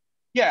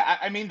 Yeah,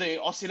 I mean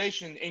the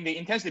oscillation in the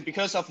intensity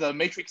because of the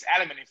matrix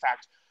element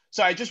effect.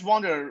 So I just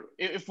wonder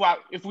if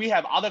we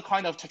have other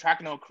kind of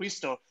tetractile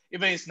crystal,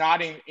 even it's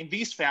not in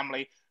this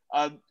family,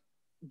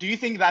 do you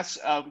think that's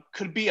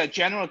could be a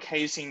general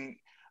case in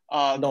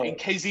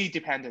KZ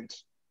dependent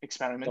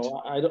experiment?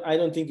 No, I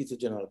don't think it's a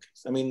general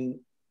case. I mean,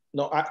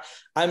 no,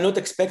 I'm not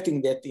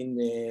expecting that in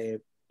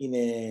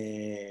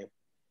a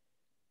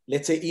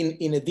let's say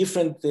in a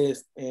different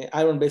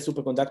iron-based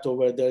superconductor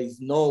where there is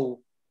no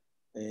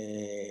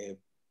band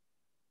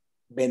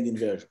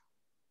inversion.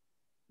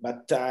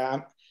 But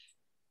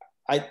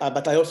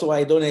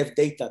I don't have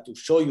data to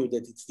show you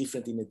that it's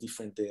different in a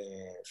different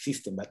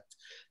system. But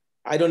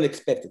I don't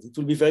expect it. It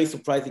will be very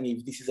surprising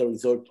if this is a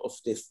result of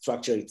the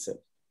structure itself.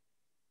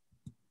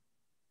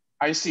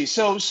 I see.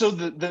 So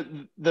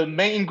the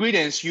main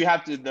ingredients, you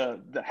have to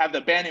have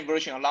the band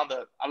inversion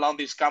along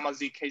this gamma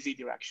z KZ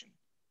direction.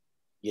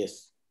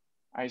 Yes.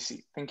 I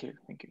see. Thank you.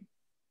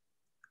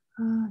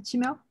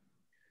 Qimao?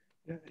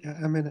 Yeah,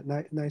 I mean,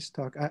 nice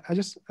talk. I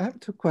have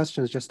two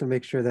questions just to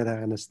make sure that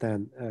I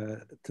understand,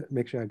 to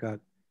make sure I got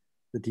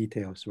the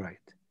details right.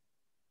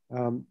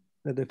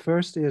 The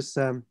first is,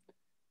 in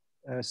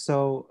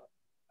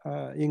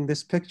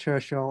this picture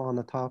shown on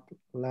the top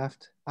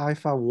left,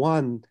 alpha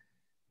 1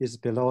 is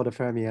below the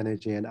Fermi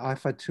energy and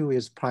alpha 2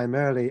 is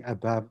primarily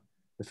above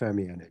the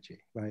Fermi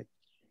energy, right?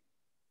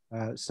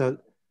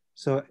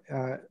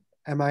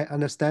 Am I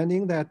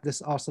understanding that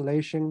this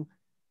oscillation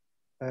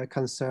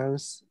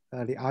concerns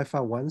the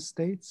alpha 1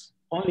 states?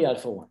 Only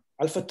alpha 1.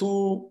 Alpha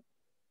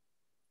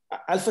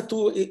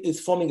 2 is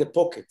forming a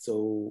pocket,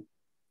 so.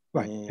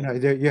 Right,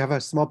 you have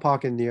a small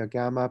pocket near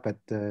gamma, but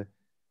right.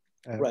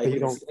 But you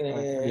don't,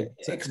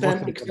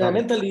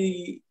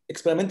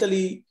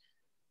 experimentally,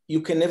 you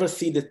can never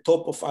see the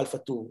top of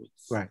alpha 2.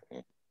 Right.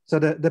 So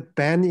the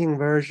band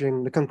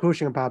inversion, the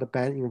conclusion about the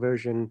band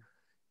inversion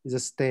is a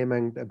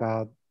statement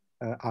about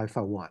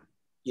alpha 1.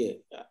 Yeah.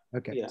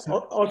 Okay. Yeah. So,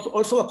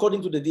 also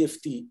according to the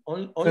DFT,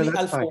 only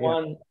alpha fine,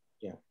 1.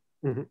 Yeah.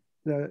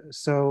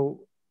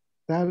 So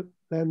that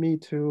led me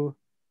to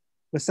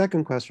the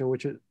second question,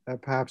 which is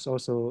perhaps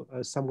also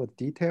somewhat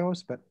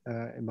details, but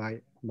it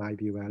might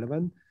be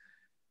relevant.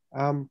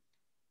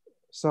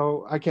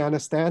 So I can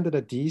understand that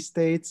the D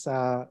states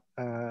are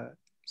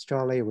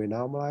strongly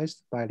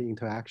renormalized by the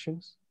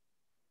interactions.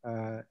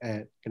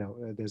 And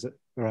there's a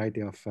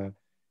variety of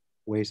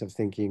ways of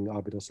thinking,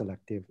 orbital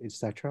selective,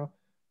 etc.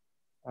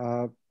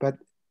 But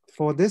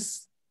for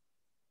this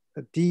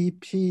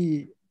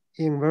DP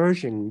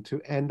inversion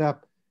to end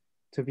up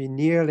to be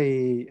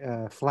nearly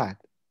flat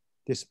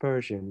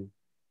dispersion,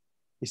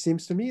 it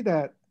seems to me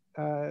that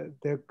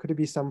there could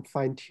be some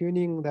fine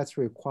tuning that's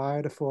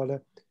required for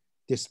the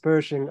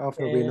dispersion of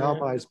the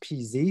renormalized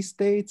PZ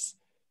states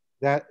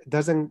that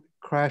doesn't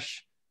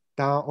crash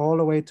down all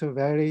the way to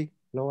very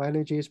low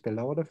energies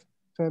below the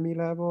Fermi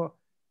level.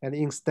 And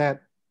instead,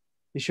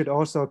 it should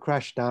also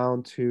crash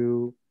down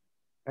to,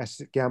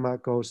 as gamma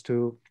goes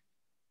to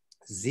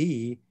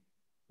Z,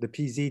 the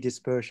PZ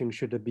dispersion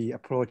should be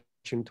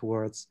approaching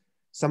towards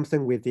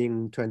something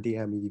within 20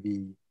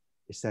 MeV,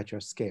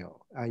 etc.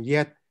 scale. And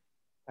yet,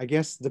 I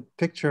guess the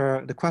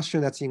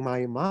question that's in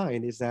my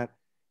mind is that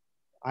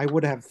I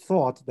would have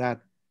thought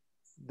that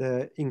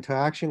the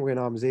interaction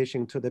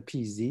renormalization to the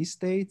PZ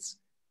states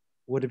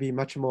would be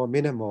much more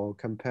minimal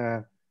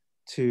compared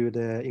to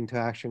the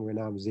interaction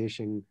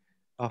renormalization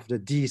of the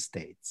D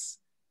states.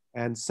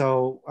 And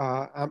so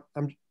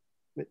I'm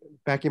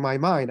back in my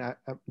mind,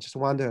 I'm just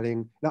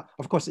wondering, now,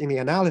 of course, in the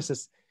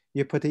analysis,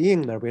 you put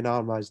in the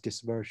renormalized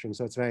dispersion,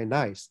 so it's very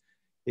nice.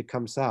 It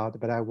comes out,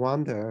 but I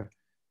wonder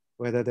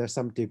whether there's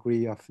some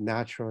degree of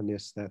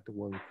naturalness that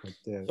one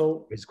could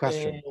raise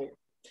question.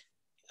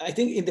 I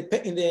think in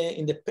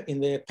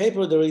the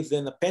paper there is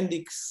an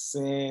appendix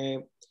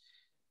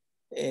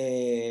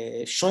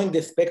showing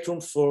the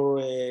spectrum for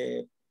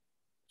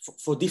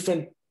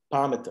different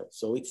parameters.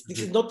 So this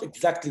is not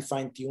exactly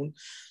fine-tuned.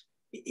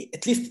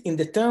 At least in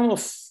the term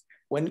of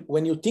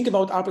when you think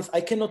about RPS,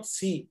 I cannot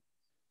see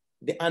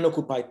the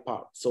unoccupied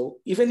part. So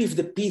even if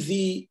the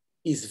PZ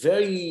is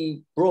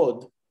very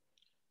broad,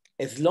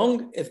 as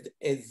long as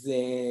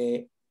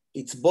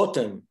its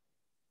bottom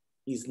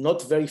is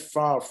not very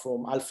far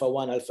from alpha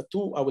 1, alpha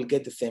 2, I will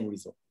get the same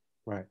result.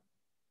 Right.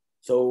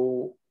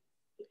 So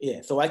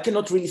yeah, so I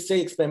cannot really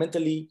say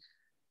experimentally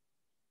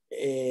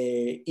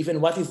even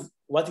what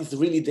is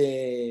really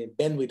the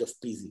bandwidth of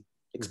PZ.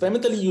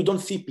 Experimentally, you don't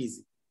see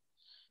PZ.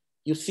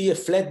 You see a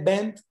flat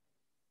band,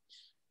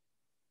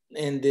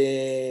 and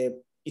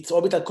its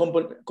orbital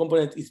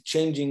component is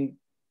changing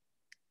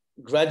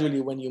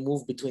gradually when you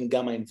move between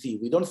gamma and Z.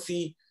 We don't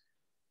see,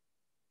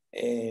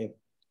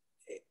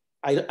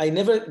 I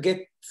never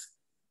get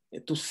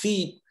to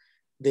see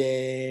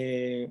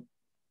the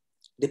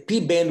P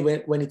band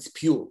when it's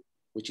pure,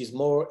 which is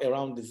more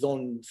around the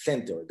zone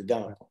center, the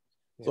gamma.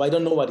 Yeah. So I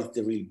don't know what is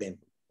the real band,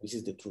 which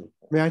is the truth.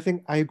 I mean, I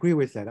think I agree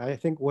with that. I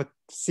think what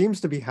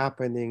seems to be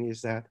happening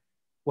is that,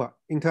 well,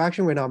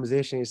 interaction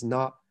renormalization is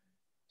not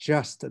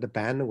just the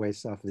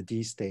bandwidth of the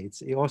D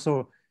states. It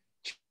also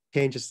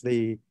changes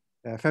the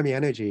Fermi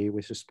energy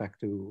with respect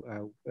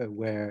to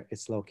where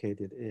it's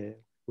located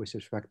with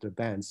respect to the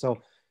band.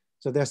 So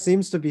there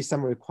seems to be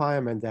some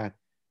requirement that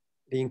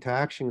the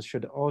interactions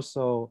should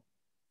also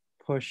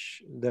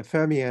push the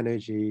Fermi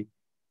energy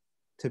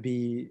to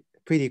be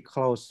pretty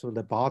close to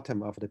the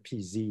bottom of the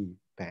PZ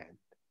band.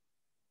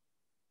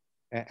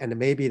 And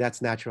maybe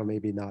that's natural,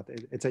 maybe not.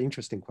 It's an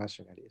interesting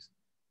question, at least.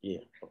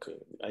 Yeah, okay,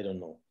 I don't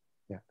know.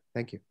 Yeah,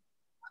 thank you.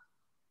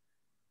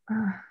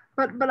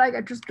 But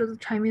I just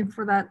chime in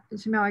for that,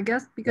 Ismail, I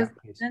guess, because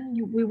then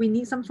we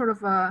need some sort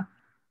of a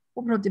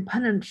orbital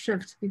dependent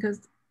shift,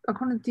 because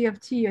according to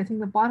DFT, I think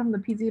the bottom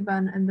of the PZ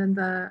band and then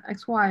the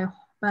XY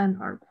band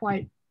are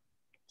quite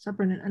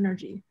separate in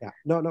energy. Yeah,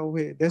 no,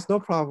 there's no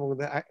problem with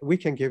that. We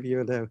can give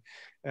you the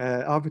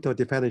orbital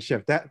dependent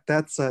shift.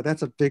 That's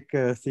a big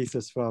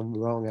thesis from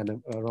Rong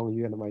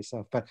you and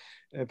myself. But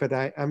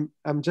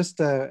I'm just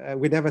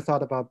we never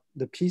thought about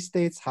the P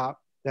states, how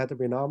that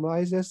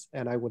renormalizes,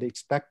 and I would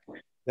expect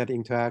that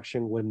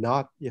interaction would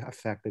not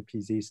affect the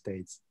PZ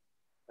states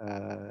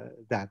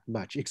that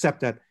much,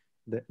 except that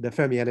the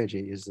Fermi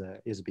energy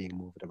is being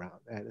moved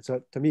around. And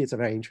so to me, it's a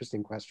very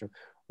interesting question: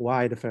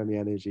 why the Fermi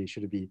energy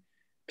should be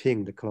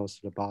pinged close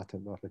to the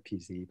bottom of the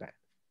PZ band.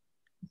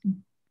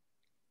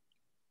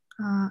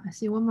 I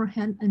see one more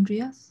hand,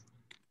 Andreas.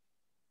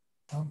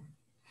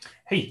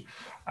 Hey,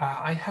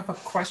 I have a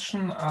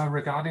question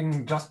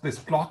regarding just this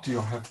plot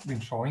you have been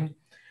showing,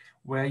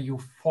 where you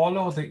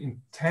follow the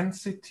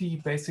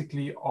intensity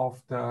basically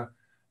of the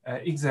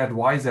XZ,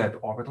 YZ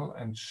orbital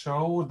and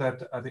show that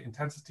the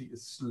intensity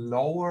is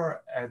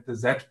lower at the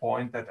Z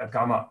point than at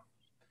gamma.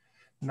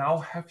 Now,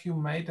 have you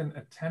made an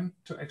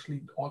attempt to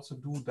actually also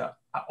do the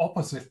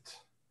opposite,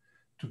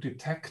 to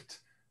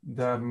detect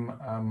the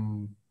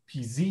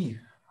PZ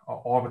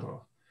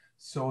orbital?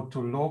 So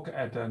to look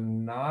at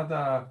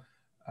another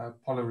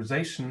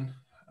polarization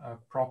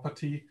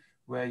property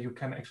where you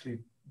can actually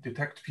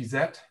detect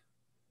PZ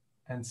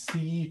and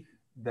see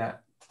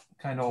that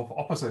kind of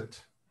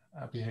opposite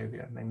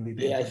behavior, namely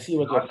the I see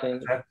what you're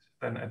saying.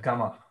 Than at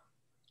gamma.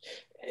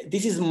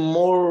 This is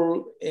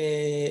more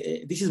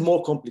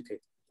complicated.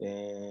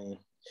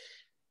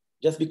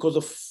 Just because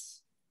of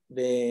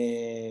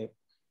the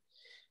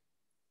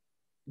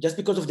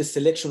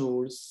selection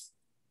rules,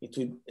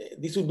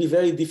 this would be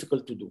very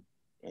difficult to do.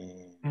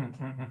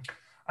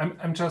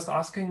 I'm just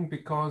asking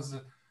because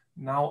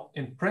now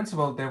in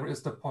principle there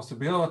is the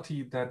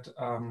possibility that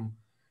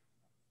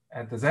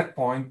at the Z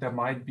point there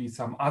might be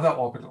some other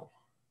orbital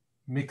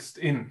mixed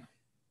in.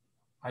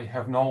 I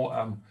have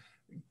no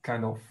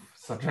kind of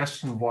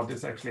suggestion what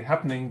is actually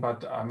happening,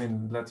 but I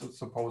mean, let's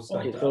suppose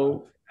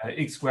that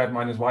x squared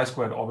minus y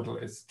squared orbital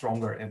is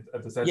stronger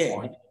at the Z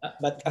point.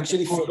 But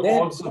actually, it could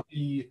also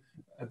be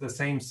the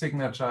same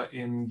signature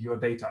in your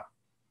data.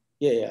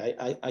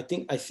 I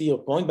think I see your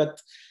point,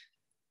 but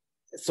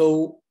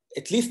so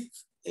at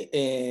least,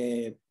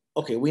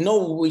 okay, we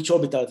know which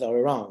orbitals are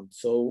around.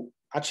 So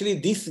actually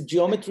this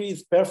geometry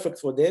is perfect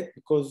for that,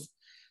 because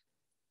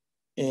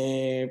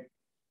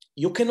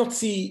you cannot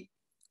see,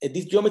 at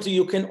this geometry,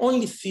 you can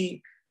only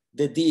see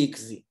the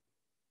dxz.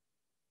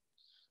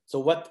 So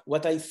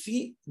what I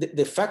see,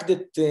 the fact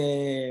that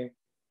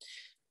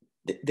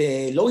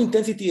the low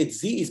intensity at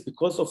z is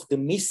because of the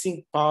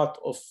missing part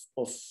of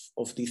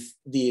this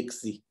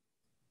dxz.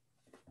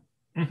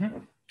 Mm-hmm.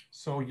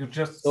 So you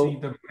just see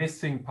the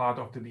missing part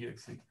of the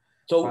dxz.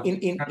 So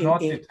you cannot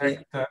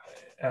detect the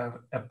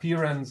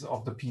appearance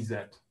of the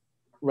pz.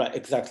 Right,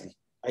 exactly.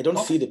 I don't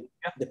see the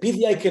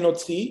pz. I cannot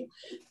see.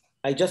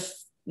 I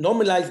just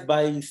normalize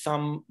by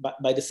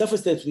the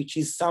surface depth, which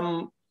is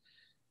some,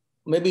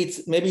 maybe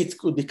it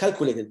could be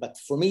calculated, but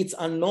for me it's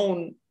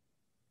unknown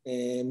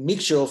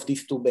mixture of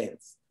these two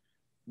bands.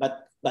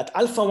 But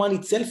alpha 1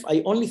 itself,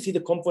 I only see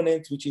the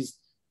component which is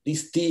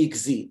this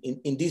txz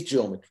in this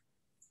geometry.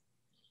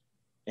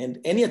 And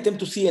any attempt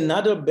to see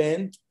another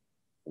band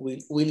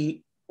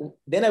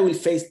then I will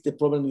face the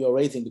problem you're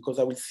raising, because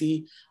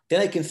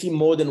then I can see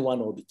more than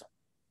one orbital.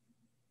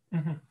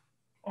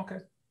 Mm-hmm. Okay,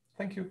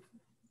 thank you.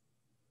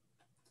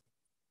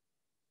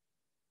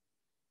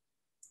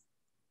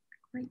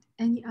 Great.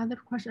 Any other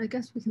question? I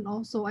guess we can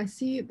also, I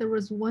see there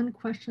was one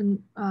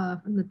question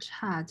in the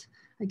chat.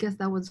 I guess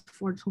that was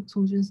for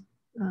Congjun's,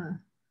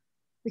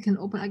 we can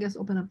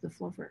open up the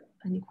floor for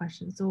any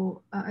questions.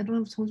 So I don't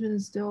know if Congjun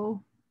is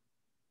still,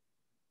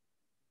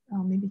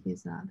 oh, maybe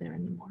he's not there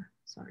anymore,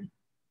 sorry.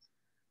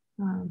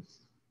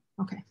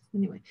 Okay,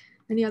 anyway,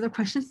 any other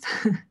questions?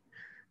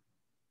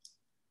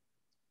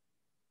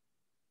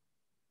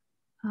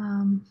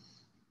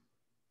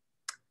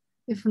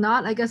 If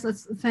not, I guess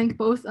let's thank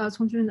both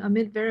Congjun and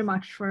Amit very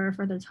much for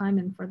their time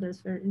and for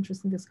this very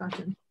interesting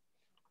discussion.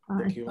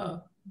 Thank you.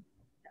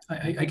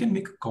 I can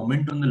make a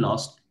comment on the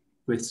last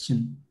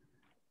question,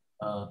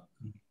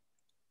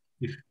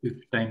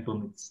 if time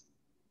permits.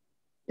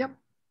 Yep.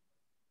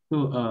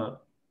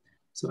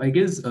 So I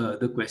guess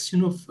the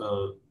question of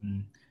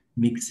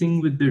mixing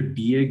with the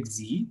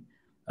dxz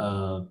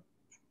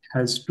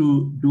has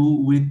to do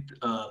with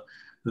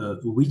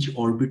which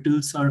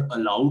orbitals are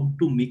allowed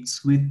to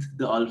mix with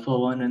the alpha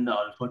 1 and the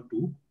alpha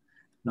 2.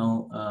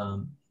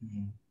 Now,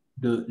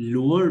 the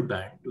lower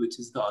band, which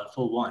is the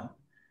alpha 1,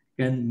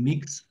 can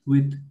mix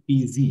with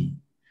pz,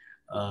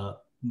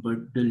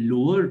 but the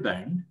lower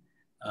band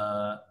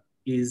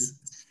is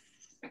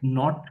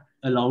not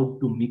allowed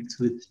to mix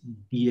with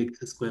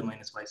dx square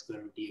minus y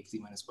square or dxz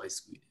minus y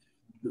square.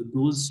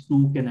 Those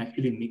two can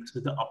actually mix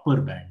with the upper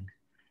band.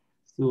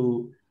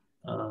 So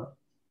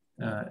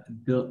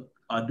the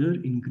other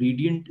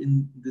ingredient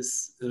in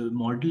this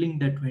modeling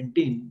that went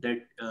in,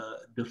 that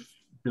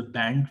the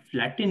band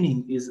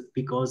flattening is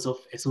because of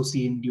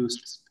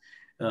SOC-induced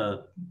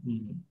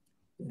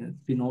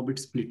phenobit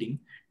splitting,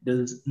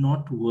 does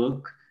not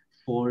work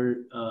for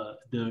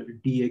the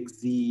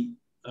dxz,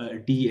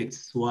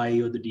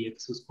 dxy or the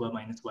dx square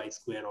minus y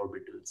square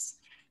orbitals.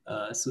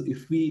 So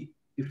if we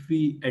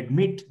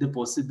admit the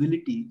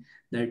possibility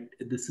that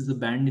this is a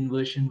band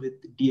inversion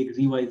with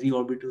dxz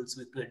orbitals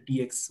with a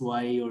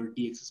dxy or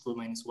dx square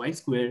minus y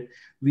square,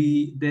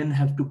 we then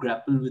have to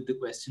grapple with the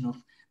question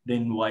of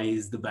then why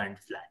is the band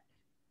flat?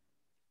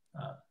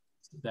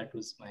 So that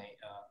was my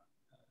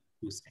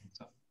 2 cents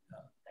on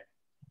that.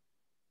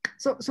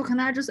 So can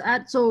I just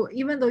add, so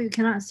even though you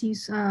cannot see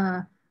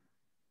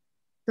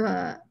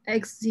the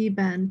XZ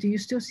band, do you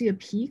still see a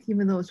peak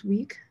even though it's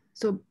weak?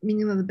 So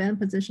meaning that the band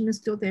position is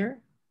still there?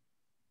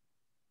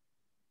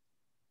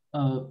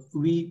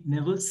 We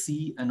never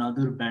see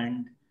another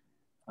band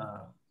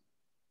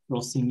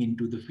crossing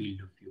into the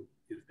field of view,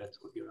 if that's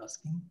what you're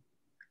asking.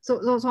 So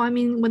I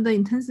mean, when the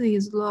intensity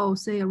is low,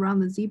 say around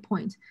the Z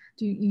point,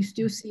 do you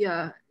still see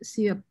a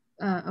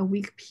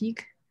weak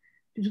peak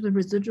due to the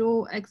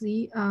residual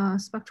XZ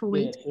spectral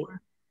weight? Yeah,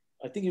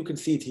 I think you can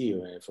see it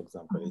here, for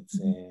example. It's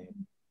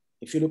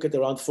if you look at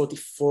around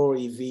 44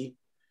 EV,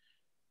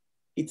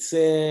 it's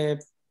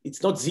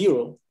not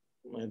zero.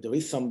 There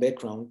is some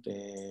background.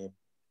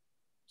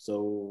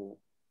 So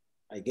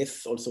I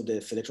guess also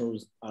the selection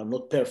rules are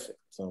not perfect.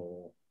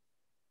 So,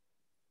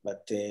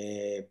 but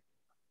there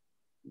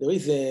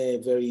is a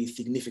very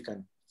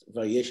significant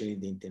variation in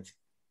the intensity.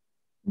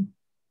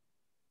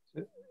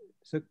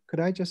 So could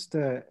I just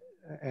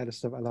add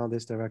stuff along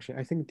this direction?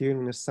 I think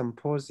during the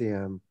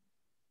symposium,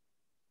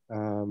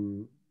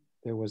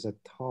 there was a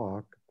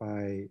talk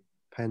by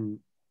Pen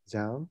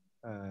Zhang,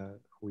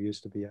 who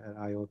used to be at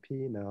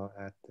IOP, now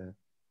at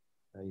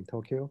in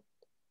Tokyo.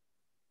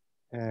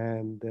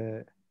 And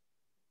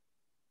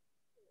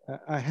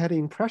I had the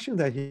impression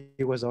that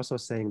he was also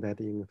saying that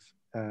in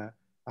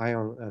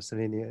iron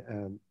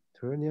selenium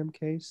thorium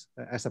case,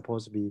 as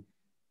opposed to be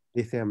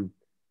lithium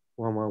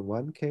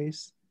 111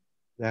 case,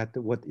 that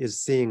what is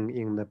seen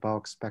in the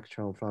bulk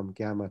spectrum from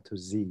gamma to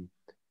Z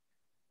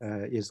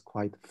is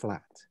quite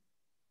flat.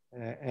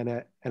 And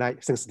I,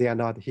 since they are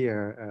not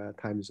here,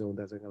 time zone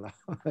doesn't allow.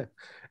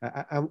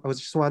 I was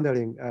just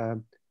wondering,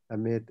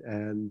 Amit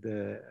and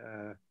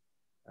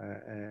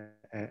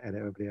and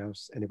anybody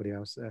else.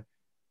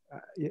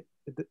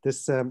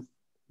 This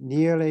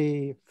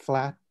nearly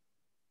flat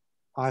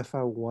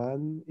alpha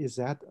 1, is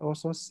that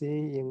also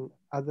seen in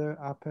other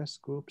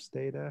RPES groups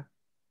data?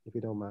 If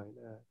you don't mind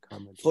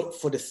commenting.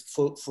 For this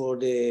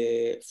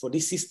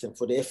system,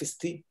 for the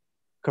FST?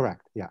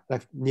 Correct, yeah,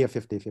 like near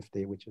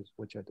 50-50, which is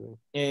what you're doing.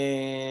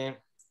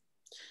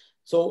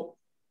 So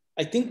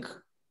I think,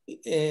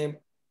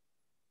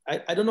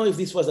 I don't know if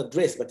this was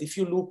addressed, but if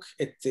you look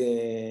at,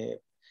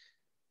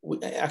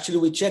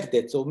 we checked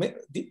that. So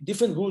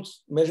different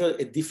groups measure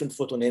at different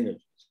photon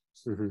energies.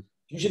 Mm-hmm.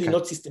 Usually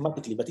not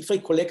systematically, but if I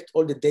collect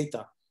all the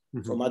data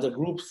from other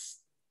groups,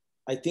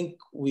 I think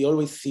we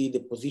always see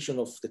the position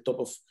of the top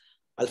of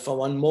alpha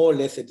 1 more or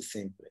less at the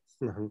same place.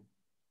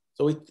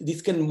 So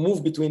this can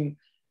move between,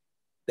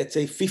 let's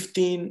say,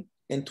 15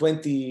 and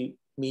 20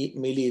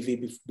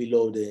 millieV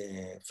below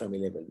the Fermi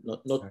level,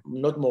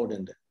 not more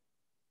than that.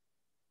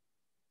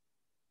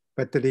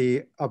 But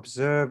the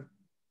observed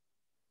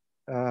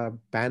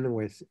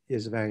bandwidth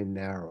is very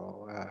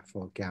narrow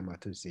for gamma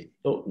to Z.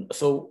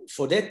 So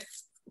for that,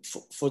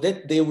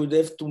 they would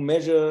have to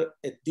measure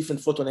at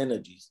different photon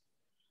energies.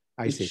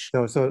 I see.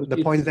 So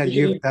the point that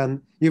you've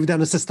done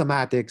the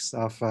systematics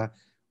of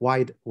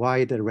wide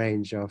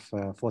range of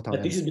photon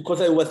energies. This is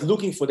because I was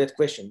looking for that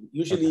question.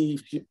 Usually,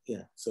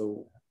 yeah.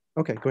 So.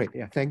 Okay, great.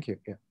 Yeah, thank you.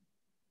 Yeah.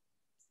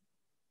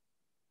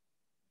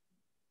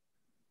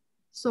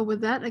 So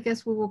with that, I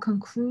guess we will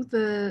conclude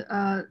the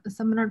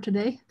seminar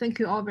today. Thank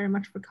you all very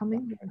much for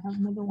coming. We'll have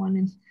another one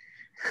in.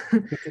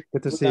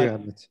 Good to see you,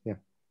 Amit. Yeah.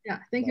 Yeah,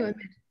 thank you,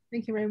 Amit.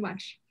 Thank you very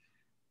much.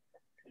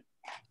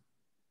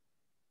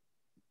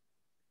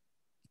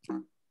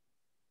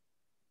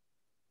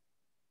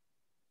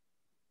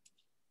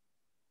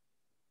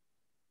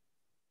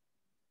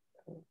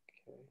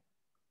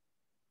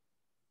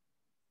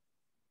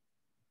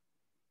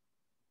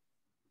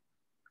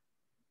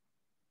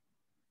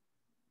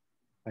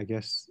 I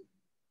guess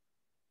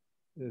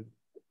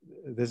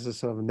this is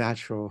sort of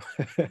natural.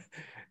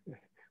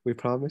 We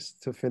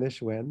promised to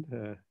finish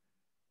when?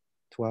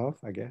 12,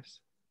 I guess.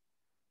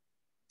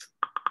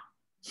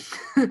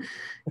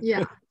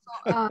 Yeah.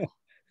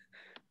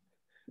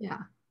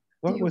 Yeah.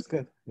 Well, it was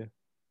good. Yeah.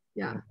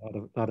 Yeah.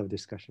 A lot of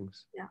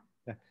discussions. Yeah.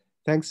 Yeah.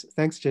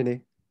 Thanks,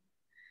 Jenny.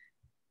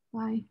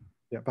 Bye.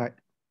 Yeah, bye.